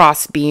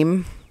cross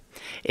beam.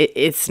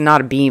 It's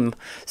not a beam.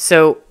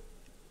 So,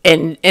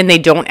 and they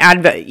don't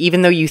add,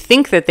 even though you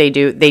think that they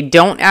do, they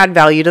don't add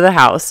value to the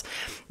house.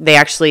 They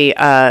actually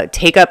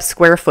take up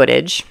square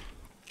footage.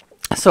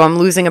 So I'm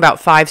losing about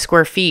 5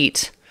 square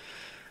feet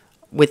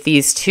with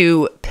these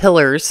 2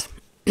 pillars.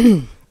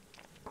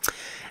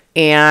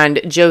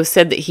 And Joe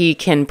said that he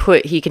can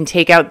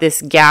take out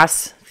this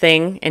gas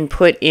thing and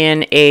put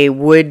in a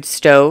wood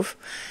stove.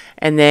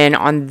 And then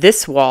on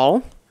this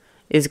wall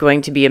is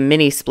going to be a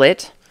mini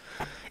split.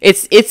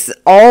 It's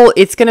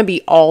going to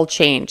be all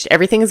changed.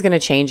 Everything is going to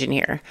change in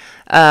here.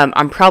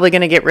 I'm probably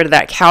going to get rid of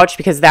that couch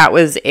because that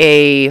was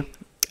a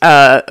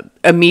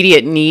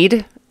immediate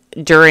need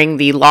during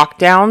the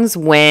lockdowns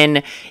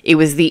when it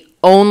was the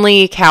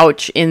only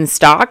couch in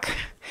stock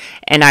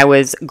and I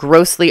was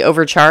grossly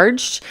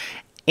overcharged.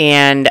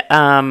 And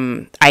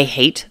I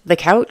hate the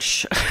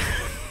couch.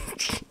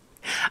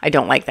 I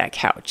don't like that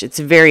couch. It's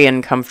very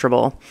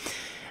uncomfortable.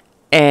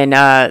 And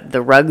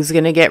the rug's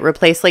going to get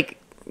replaced. Like,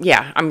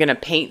 yeah, I'm going to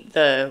paint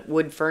the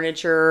wood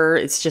furniture.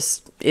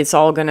 It's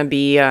all going to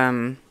be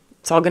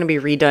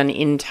redone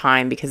in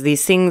time because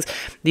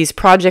these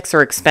projects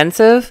are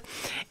expensive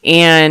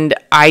and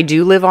I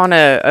do live on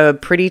a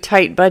pretty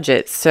tight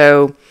budget.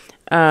 So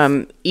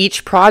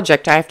each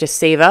project I have to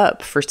save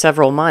up for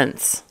several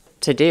months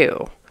to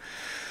do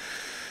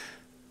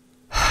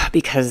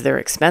because they're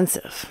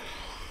expensive.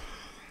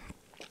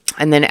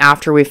 And then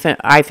after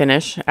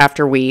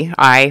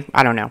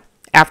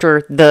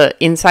after the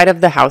inside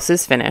of the house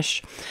is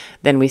finished,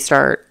 then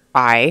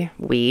I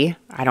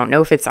don't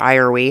know if it's I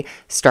or we,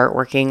 start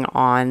working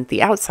on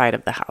the outside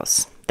of the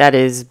house. That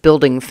is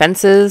building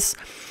fences,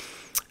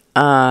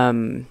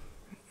 putting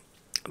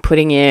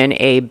in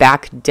a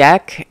back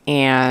deck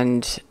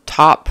and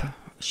top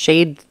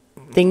shade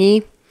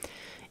thingy.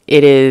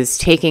 It is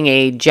taking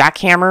a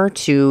jackhammer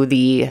to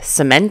the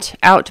cement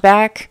out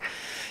back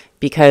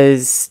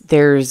because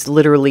there's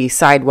literally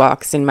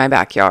sidewalks in my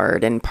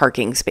backyard and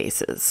parking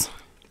spaces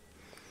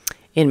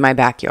in my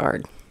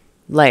backyard,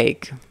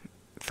 like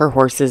for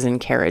horses and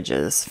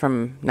carriages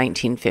from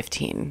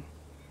 1915.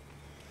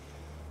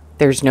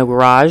 There's no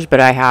garage, but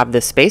I have the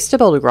space to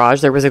build a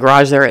garage. There was a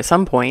garage there at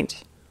some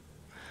point.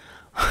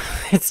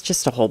 It's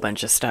just a whole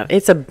bunch of stuff.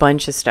 It's a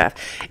bunch of stuff.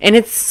 And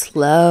it's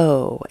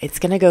slow. It's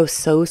going to go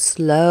so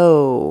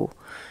slow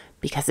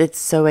because it's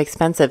so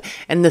expensive.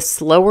 And the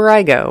slower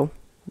I go,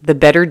 the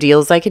better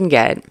deals I can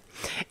get.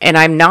 And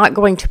I'm not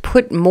going to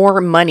put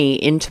more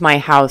money into my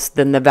house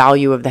than the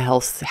value of the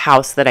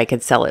house that I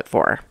could sell it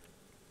for.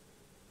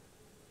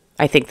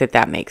 I think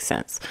that makes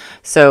sense.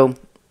 So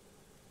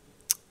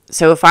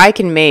if I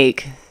can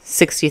make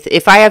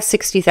if I have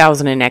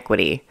 60,000 in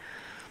equity,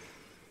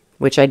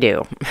 which I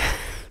do,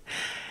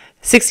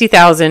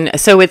 60,000,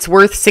 so it's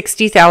worth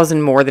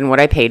 60,000 more than what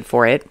I paid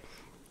for it.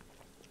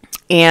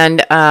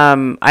 And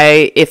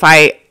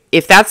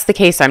if that's the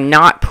case, I'm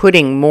not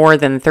putting more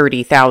than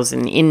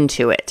 30,000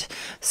 into it.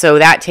 So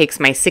that takes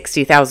my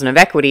 60,000 of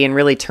equity and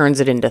really turns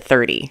it into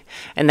 30.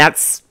 And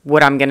that's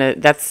what I'm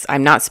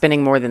not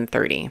spending more than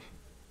 30.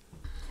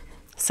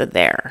 So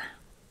there.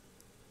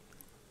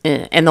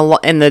 And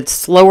the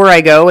slower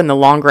I go and the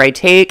longer I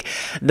take,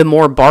 the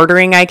more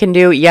bartering I can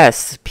do.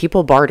 Yes,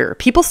 people barter.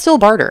 People still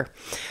barter.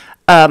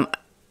 The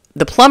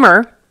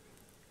plumber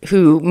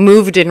who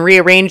moved and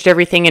rearranged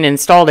everything and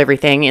installed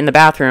everything in the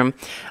bathroom,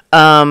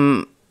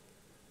 I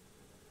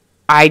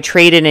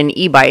traded an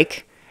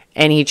e-bike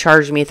and he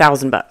charged me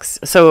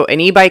 $1,000. So an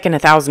e-bike and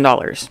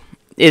 $1,000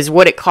 is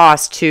what it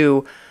costs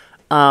to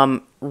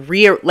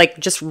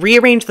just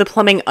rearrange the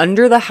plumbing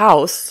under the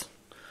house,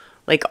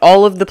 like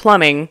all of the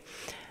plumbing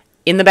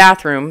in the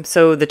bathroom.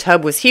 So the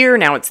tub was here,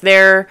 now it's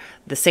there.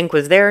 The sink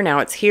was there, now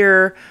it's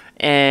here.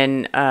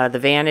 And the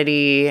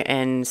vanity,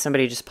 and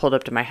somebody just pulled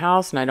up to my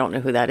house and I don't know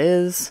who that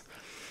is.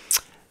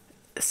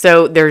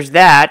 So there's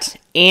that.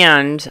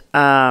 And,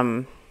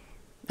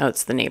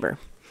 it's the neighbor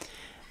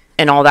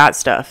and all that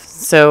stuff.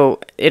 So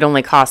it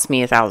only cost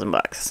me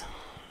 $1,000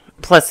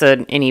 plus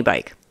an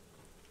e-bike,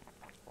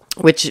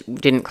 which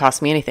didn't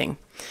cost me anything.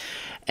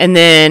 And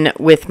then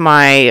with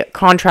my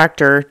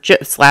contractor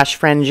 /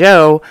 friend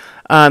Joe,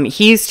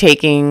 he's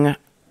taking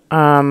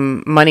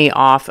money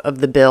off of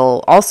the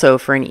bill also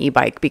for an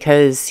e-bike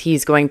because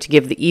he's going to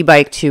give the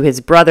e-bike to his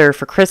brother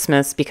for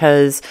Christmas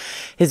because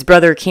his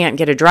brother can't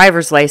get a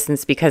driver's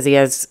license because he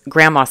has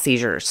grandma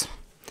seizures,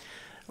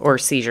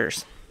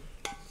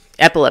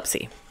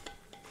 epilepsy.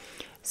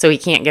 So he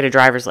can't get a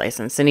driver's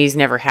license and he's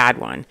never had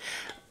one.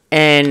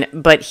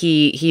 But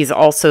he's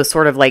also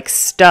sort of like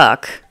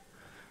stuck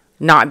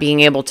not being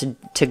able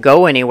to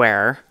go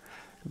anywhere.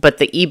 But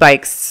the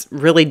e-bikes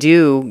really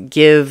do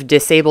give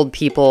disabled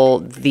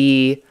people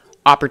the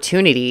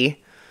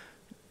opportunity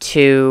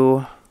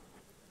to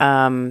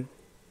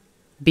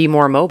be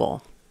more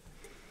mobile.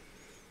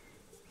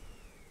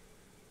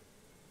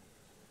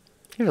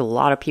 There's a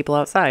lot of people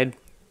outside.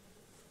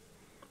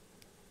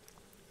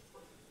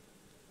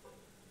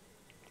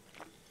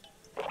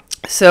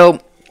 So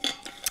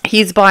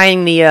he's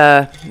buying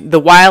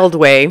the Wild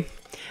Way,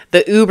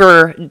 the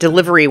Uber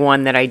delivery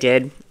one that I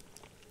did,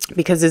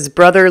 because his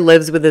brother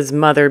lives with his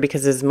mother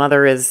because his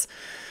mother is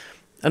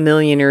a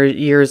million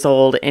years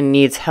old and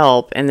needs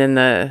help, and then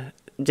the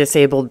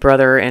disabled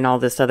brother and all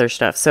this other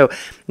stuff. So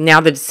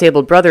now the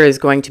disabled brother is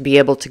going to be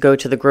able to go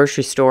to the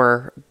grocery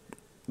store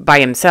by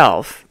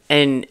himself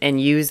and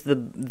use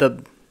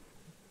the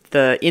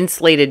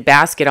insulated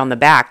basket on the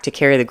back to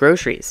carry the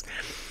groceries.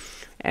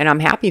 And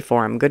I'm happy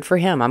for him. Good for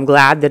him. I'm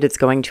glad that it's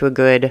going to a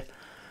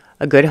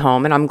good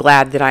home, and I'm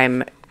glad that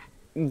I'm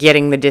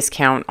getting the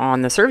discount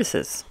on the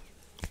services.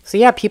 So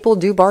yeah, people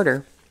do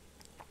barter.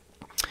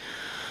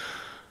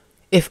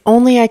 If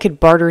only I could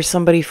barter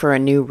somebody for a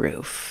new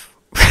roof.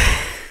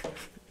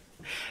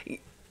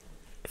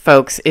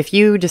 Folks, if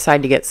you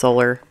decide to get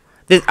solar,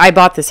 I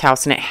bought this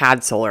house and it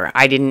had solar.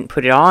 I didn't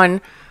put it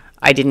on.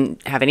 I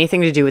didn't have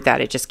anything to do with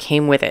that. It just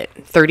came with it.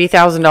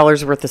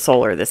 $30,000 worth of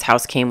solar. This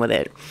house came with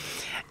it.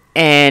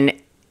 And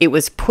it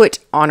was put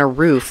on a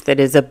roof that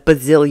is a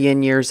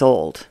bazillion years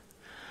old.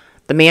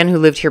 The man who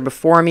lived here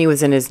before me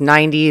was in his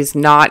 90s.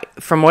 Not,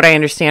 from what I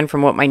understand,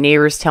 from what my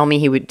neighbors tell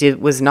me,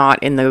 was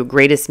not in the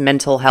greatest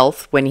mental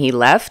health when he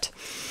left.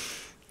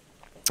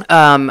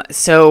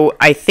 So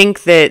I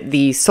think that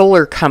the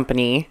solar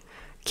company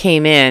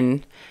came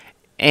in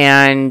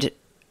and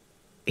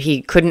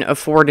he couldn't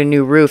afford a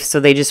new roof. So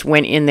they just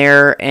went in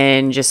there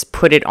and just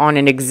put it on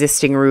an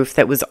existing roof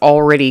that was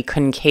already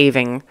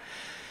concaving.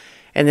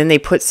 And then they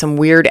put some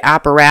weird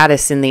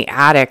apparatus in the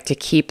attic to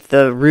keep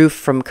the roof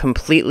from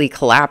completely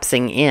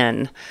collapsing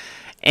in.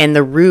 And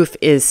the roof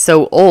is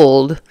so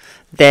old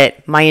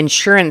that my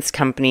insurance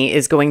company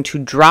is going to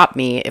drop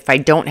me if I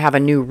don't have a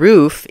new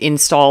roof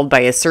installed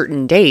by a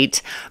certain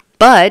date.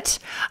 But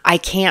I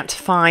can't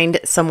find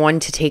someone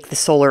to take the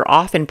solar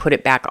off and put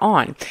it back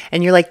on.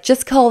 And you're like,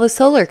 just call the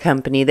solar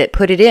company that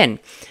put it in.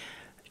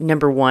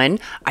 Number one,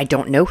 I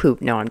don't know who.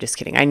 No, I'm just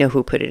kidding. I know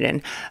who put it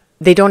in.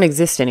 They don't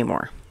exist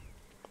anymore.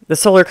 The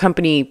solar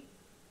company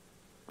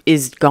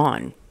is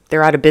gone.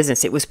 They're out of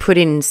business. It was put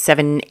in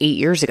 7-8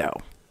 years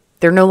ago.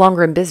 They're no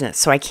longer in business,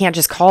 so I can't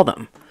just call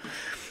them.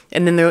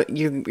 And then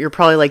you're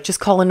probably like, just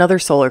call another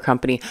solar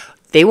company.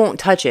 They won't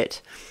touch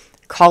it.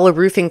 Call a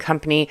roofing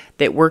company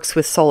that works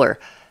with solar.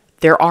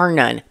 There are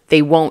none.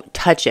 They won't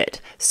touch it.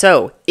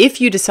 So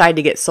if you decide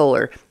to get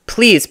solar,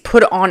 please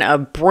put on a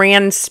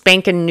brand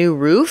spanking new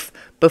roof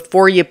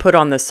before you put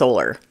on the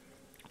solar.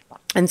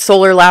 And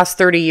solar lasts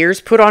 30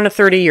 years, put on a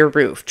 30-year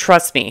roof.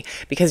 Trust me,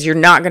 because you're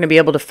not going to be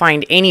able to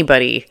find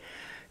anybody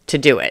to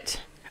do it.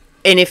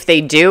 And if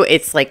they do,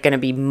 it's like going to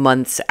be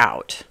months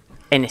out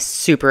and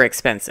super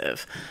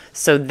expensive.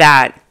 So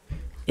that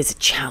is a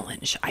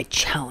challenge. I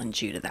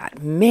challenge you to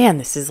that. Man,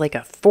 this is like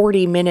a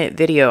 40-minute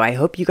video. I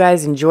hope you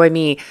guys enjoy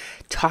me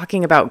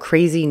talking about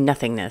crazy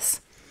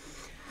nothingness.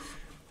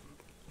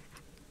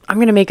 I'm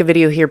going to make a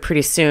video here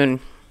pretty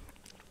soon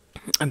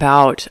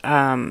about...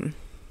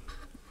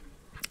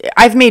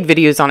 I've made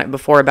videos on it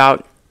before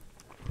about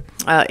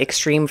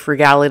extreme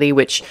frugality,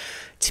 which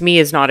to me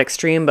is not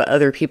extreme, but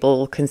other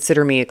people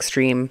consider me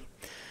extreme.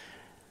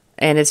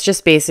 And it's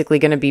just basically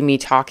going to be me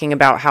talking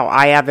about how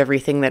I have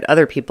everything that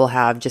other people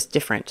have, just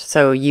different.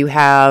 So you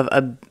have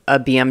a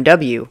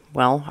BMW.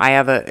 Well, I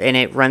have and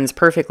it runs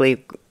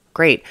perfectly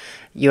great.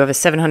 You have a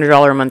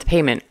 $700 a month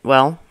payment.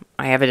 Well,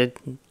 I have a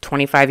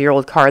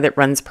 25-year-old car that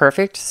runs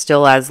perfect,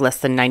 still has less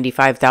than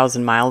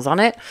 95,000 miles on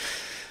it.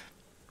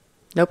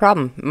 No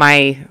problem.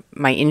 My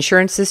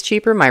insurance is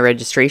cheaper. My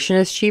registration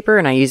is cheaper.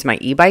 And I use my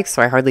e-bike,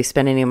 so I hardly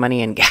spend any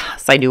money in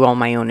gas. I do all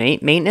my own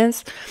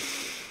maintenance.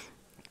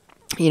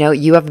 You know,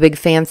 you have a big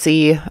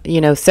fancy,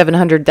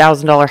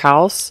 $700,000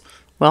 house.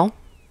 Well,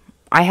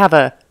 I have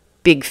a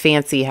big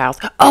fancy house.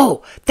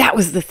 Oh, that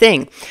was the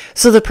thing.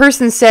 So the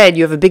person said,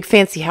 you have a big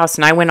fancy house.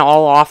 And I went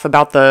all off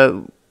about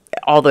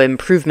all the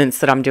improvements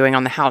that I'm doing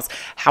on the house.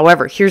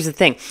 However, here's the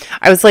thing.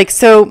 I was like,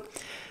 so...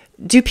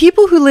 do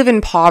people who live in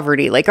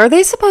poverty, are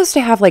they supposed to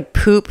have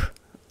poop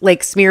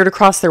smeared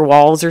across their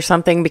walls or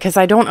something? Because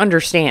I don't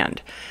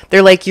understand.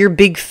 They're like, your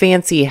big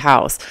fancy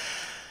house.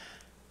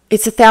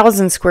 It's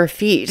 1,000 square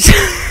feet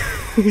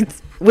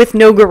with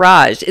no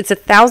garage. It's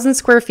 1,000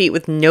 square feet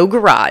with no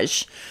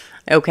garage.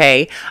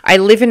 Okay. I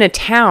live in a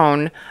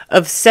town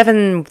of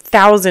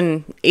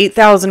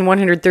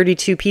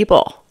 8,132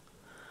 people.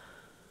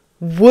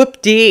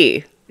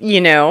 Whoop-dee,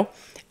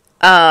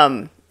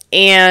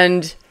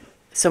 and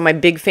so my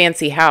big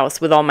fancy house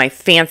with all my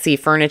fancy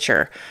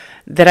furniture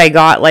that I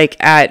got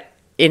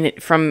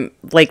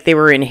they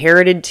were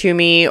inherited to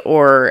me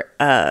or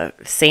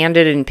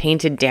sanded and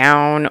painted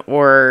down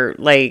or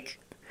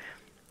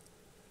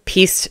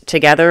pieced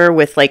together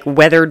with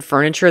weathered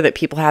furniture that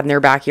people had in their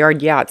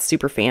backyard. Yeah, it's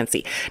super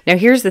fancy. Now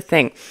here's the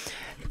thing.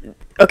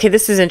 Okay,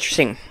 this is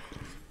interesting.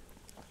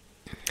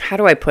 How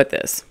do I put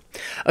this?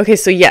 Okay,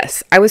 so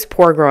yes, I was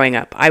poor growing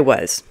up. I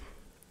was.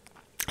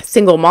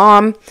 Single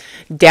mom,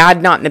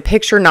 dad not in the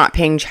picture, not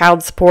paying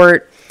child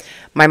support.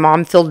 My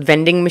mom filled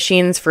vending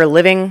machines for a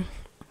living.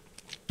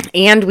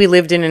 And we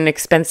lived in an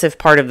expensive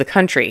part of the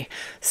country.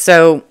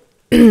 So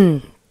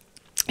you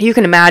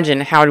can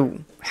imagine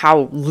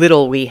how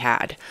little we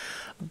had.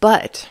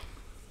 But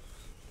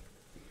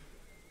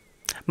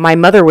my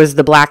mother was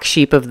the black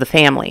sheep of the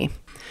family.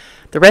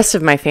 The rest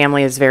of my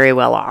family is very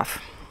well off.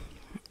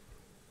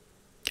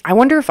 I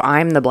wonder if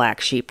I'm the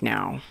black sheep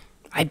now.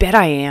 I bet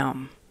I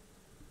am.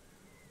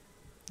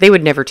 They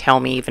would never tell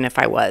me even if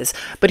I was.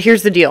 But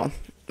here's the deal.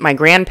 My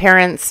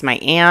grandparents, my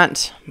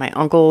aunt, my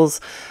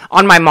uncles,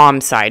 on my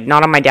mom's side,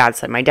 not on my dad's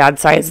side. My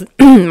dad's side is,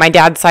 my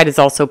dad's side is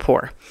also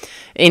poor.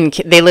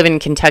 They live in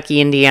Kentucky,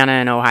 Indiana,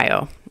 and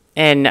Ohio.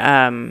 And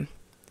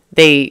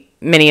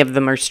many of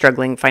them are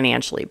struggling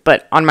financially.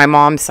 But on my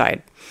mom's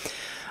side,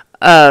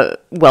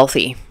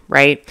 wealthy,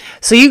 right?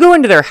 So you go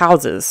into their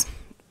houses,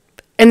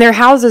 and their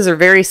houses are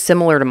very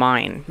similar to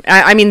mine.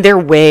 I mean, they're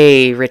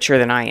way richer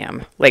than I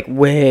am, like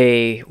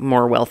way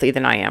more wealthy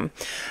than I am.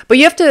 But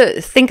you have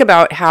to think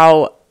about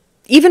how,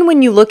 even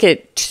when you look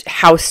at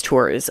house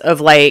tours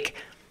of like,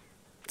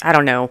 I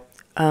don't know,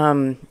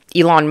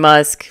 Elon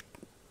Musk,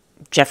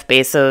 Jeff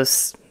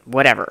Bezos,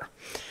 whatever,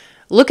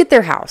 look at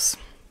their house.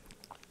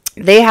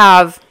 They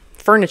have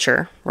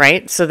furniture,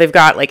 right? So they've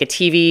got like a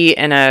TV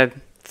and a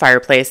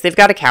fireplace. They've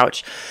got a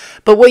couch.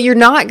 But what you're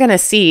not going to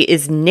see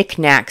is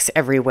knickknacks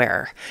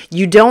everywhere.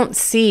 You don't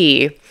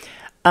see,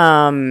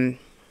 I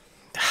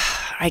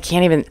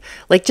can't even,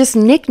 like just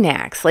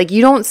knickknacks. Like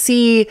you don't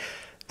see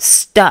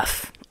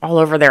stuff all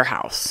over their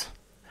house.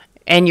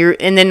 And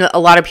then a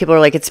lot of people are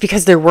like, it's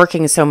because they're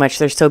working so much.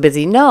 They're so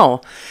busy.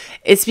 No,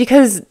 it's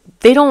because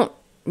they don't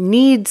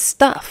need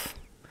stuff.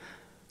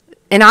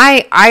 And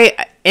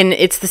and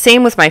it's the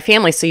same with my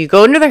family. So you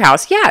go into their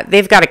house. Yeah,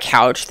 they've got a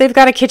couch. They've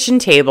got a kitchen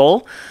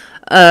table.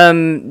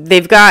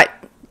 They've got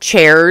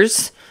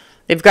chairs,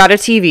 they've got a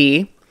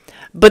TV,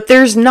 but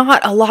there's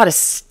not a lot of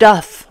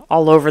stuff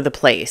all over the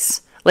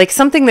place. Like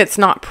something that's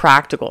not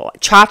practical.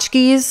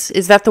 Tchotchkes,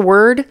 is that the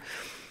word?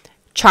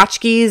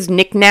 Tchotchkes,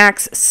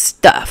 knickknacks,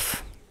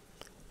 stuff,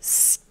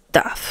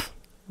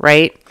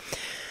 right?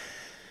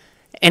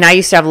 And I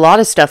used to have a lot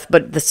of stuff,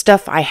 but the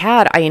stuff I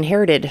had, I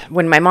inherited.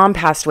 When my mom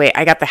passed away,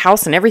 I got the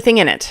house and everything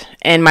in it.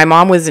 And my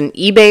mom was an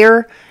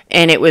eBayer,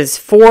 and it was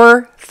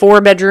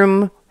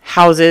four-bedroom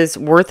houses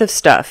worth of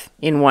stuff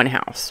in one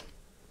house.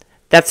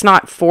 That's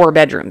not 4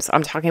 bedrooms.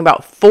 I'm talking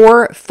about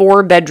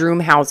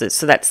four-bedroom houses.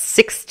 So that's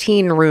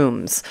 16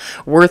 rooms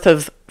worth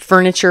of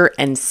furniture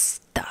and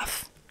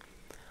stuff.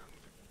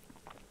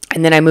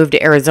 And then I moved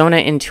to Arizona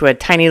into a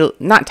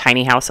not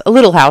tiny house, a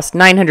little house,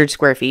 900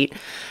 square feet.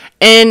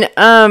 And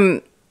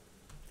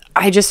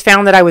I just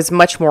found that I was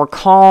much more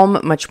calm,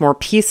 much more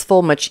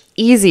peaceful, much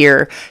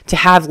easier to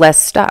have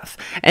less stuff.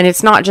 And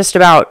it's not just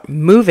about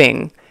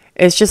moving.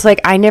 It's just like,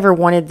 I never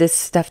wanted this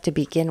stuff to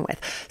begin with.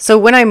 So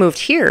when I moved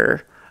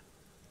here,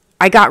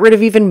 I got rid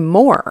of even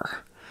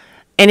more.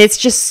 And it's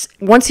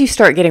just, once you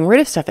start getting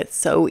rid of stuff, it's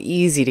so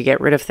easy to get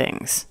rid of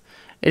things.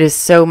 It is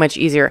so much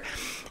easier.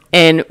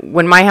 And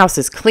when my house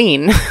is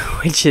clean,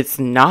 which it's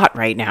not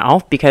right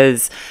now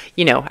because,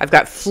 I've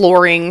got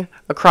flooring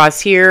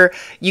across here.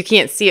 You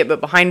can't see it,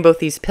 but behind both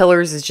these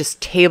pillars is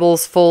just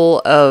tables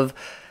full of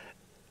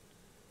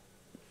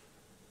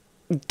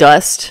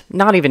dust.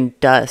 Not even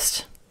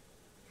dust.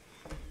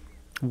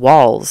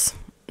 Walls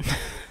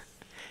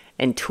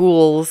and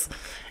tools,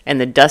 and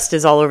the dust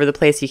is all over the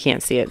place. You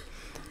can't see it.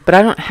 But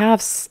I don't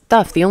have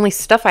stuff. The only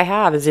stuff I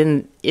have is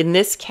in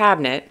this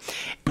cabinet,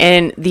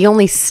 and the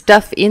only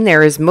stuff in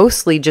there is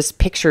mostly just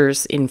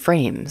pictures in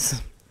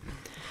frames.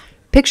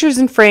 Pictures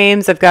in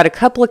frames. I've got a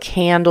couple of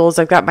candles.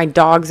 I've got my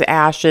dog's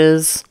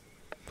ashes.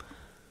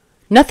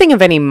 Nothing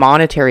of any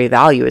monetary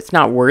value. It's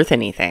not worth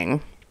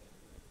anything.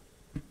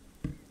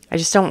 I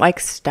just don't like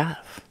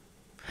stuff.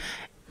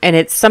 And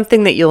it's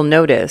something that you'll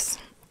notice.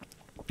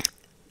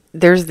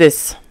 There's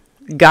this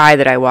guy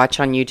that I watch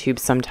on YouTube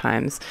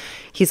sometimes.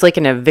 He's like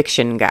an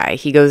eviction guy.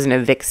 He goes and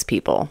evicts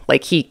people.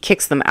 Like he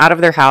kicks them out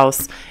of their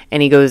house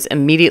and he goes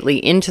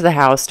immediately into the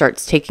house,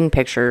 starts taking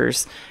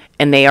pictures,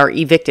 and they are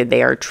evicted.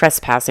 They are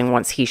trespassing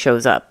once he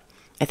shows up.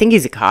 I think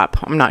he's a cop.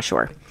 I'm not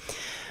sure.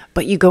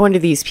 But you go into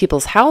these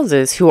people's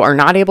houses who are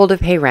not able to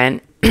pay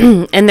rent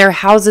and their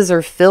houses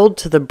are filled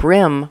to the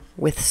brim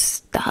with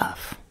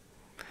stuff.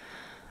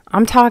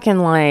 I'm talking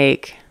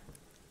like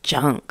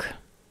junk.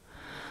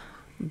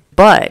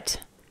 But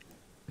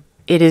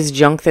it is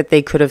junk that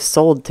they could have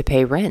sold to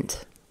pay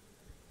rent.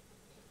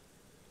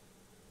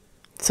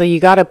 So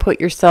you got to put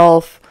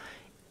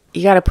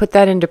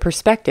that into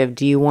perspective.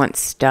 Do you want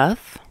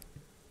stuff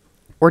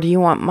or do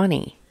you want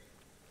money?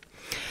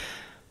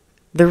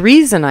 The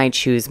reason I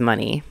choose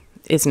money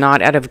is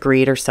not out of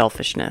greed or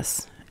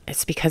selfishness.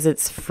 It's because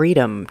it's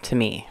freedom to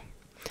me.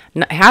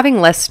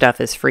 Having less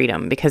stuff is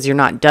freedom because you're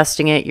not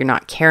dusting it. You're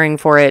not caring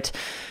for it.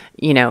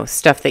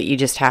 Stuff that you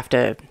just have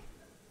to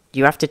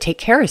take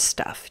care of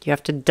stuff. You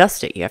have to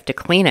dust it. You have to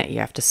clean it. You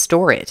have to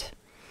store it.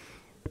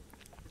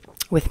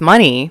 With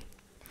money,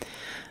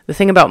 The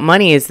thing about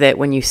money is that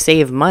when you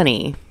save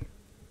money,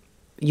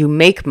 you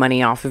make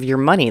money off of your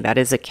money. That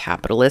is a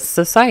capitalist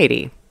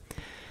society.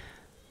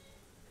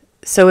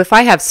 So if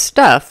I have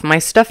stuff, my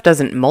stuff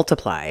doesn't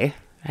multiply.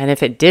 And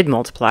if it did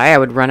multiply, I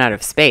would run out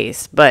of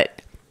space.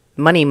 But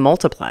money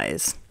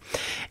multiplies.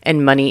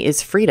 And money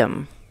is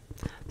freedom.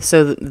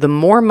 So the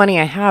more money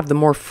I have, the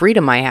more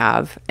freedom I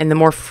have. And the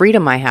more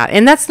freedom I have.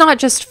 And that's not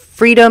just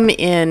freedom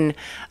in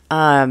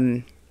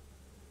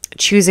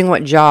choosing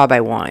what job I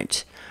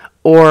want.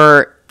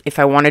 Or if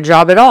I want a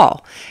job at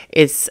all.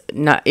 It's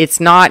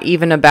not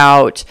even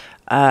about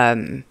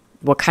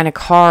what kind of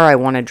car I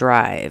want to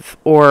drive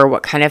or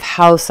what kind of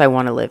house I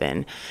want to live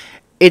in.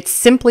 It's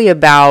simply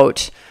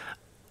about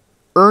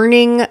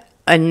earning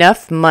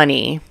enough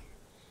money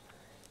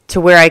to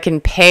where I can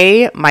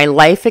pay my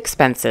life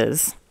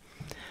expenses.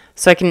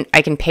 So I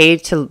can pay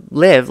to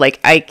live. Like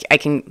I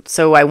can,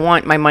 so I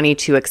want my money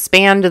to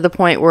expand to the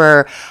point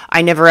where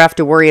I never have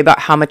to worry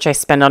about how much I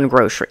spend on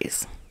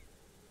groceries.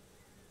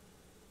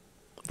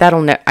 I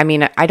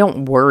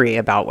don't worry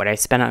about what I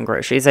spend on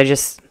groceries. I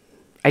just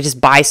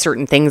buy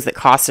certain things that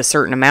cost a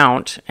certain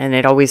amount, and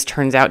it always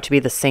turns out to be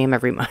the same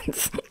every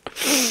month.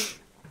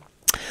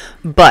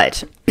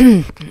 But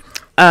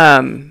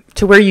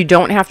to where you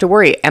don't have to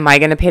worry, am I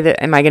going to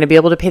be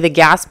able to pay the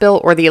gas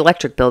bill or the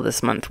electric bill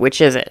this month?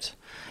 Which is it?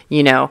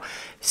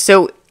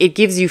 So it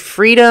gives you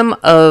freedom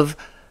of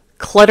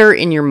clutter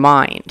in your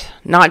mind,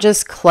 not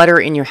just clutter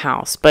in your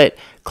house, but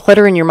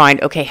clutter in your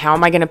mind. Okay, how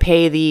am I going to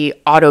pay the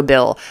auto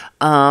bill?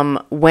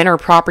 When are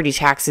property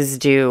taxes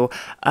due?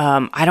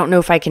 I don't know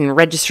if I can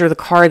register the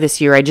car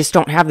this year. I just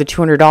don't have the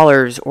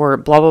 $200 or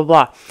blah, blah,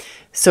 blah.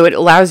 So it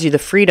allows you the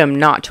freedom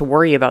not to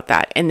worry about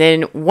that. And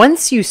then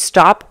once you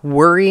stop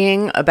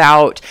worrying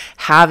about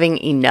having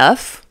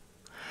enough,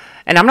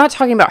 and I'm not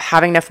talking about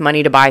having enough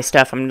money to buy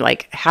stuff. I'm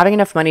like having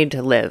enough money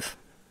to live,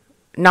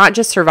 not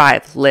just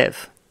survive,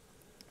 live.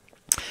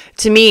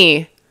 To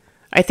me,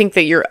 I think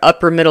that you're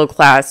upper middle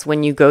class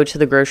when you go to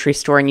the grocery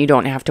store and you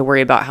don't have to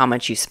worry about how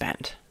much you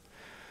spend.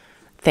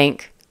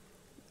 Thank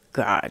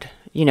God.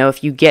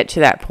 If you get to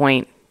that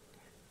point,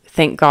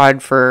 thank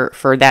God for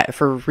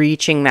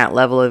reaching that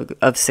level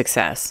of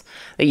success,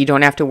 that you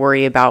don't have to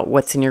worry about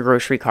what's in your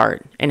grocery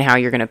cart and how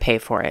you're going to pay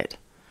for it.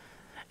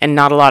 And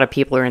not a lot of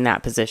people are in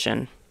that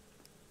position.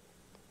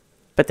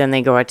 But then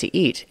they go out to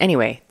eat.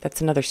 Anyway,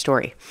 that's another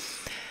story.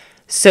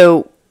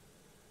 So,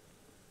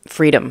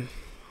 freedom.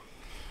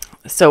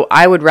 So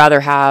I would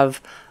rather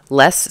have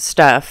less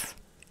stuff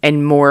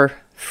and more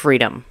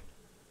freedom.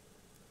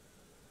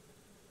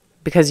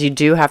 Because you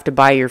do have to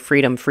buy your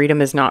freedom.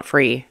 Freedom is not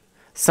free.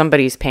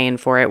 Somebody's paying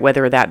for it,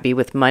 whether that be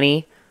with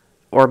money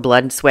or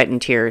blood, sweat,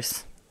 and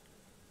tears.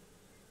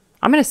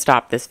 I'm going to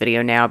stop this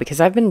video now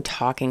because I've been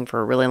talking for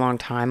a really long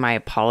time. I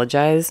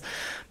apologize.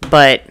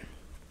 But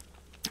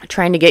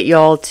trying to get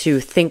y'all to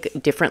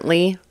think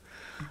differently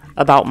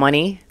about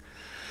money.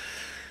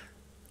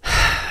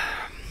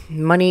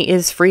 Money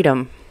is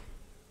freedom.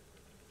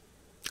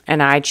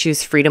 And I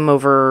choose freedom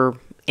over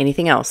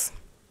anything else.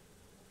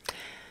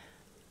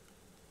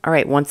 All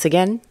right, once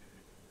again,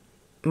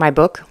 my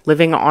book,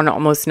 Living on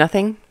Almost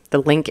Nothing.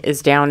 The link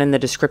is down in the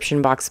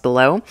description box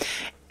below.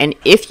 And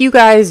if you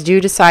guys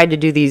do decide to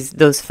do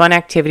those fun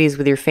activities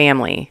with your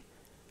family,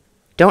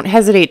 don't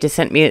hesitate to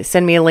send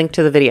me a link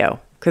to the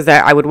video because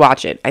I would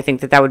watch it. I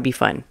think that would be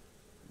fun.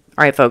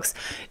 All right, folks,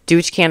 do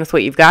what you can with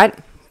what you've got.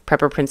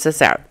 Prepper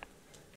Princess out.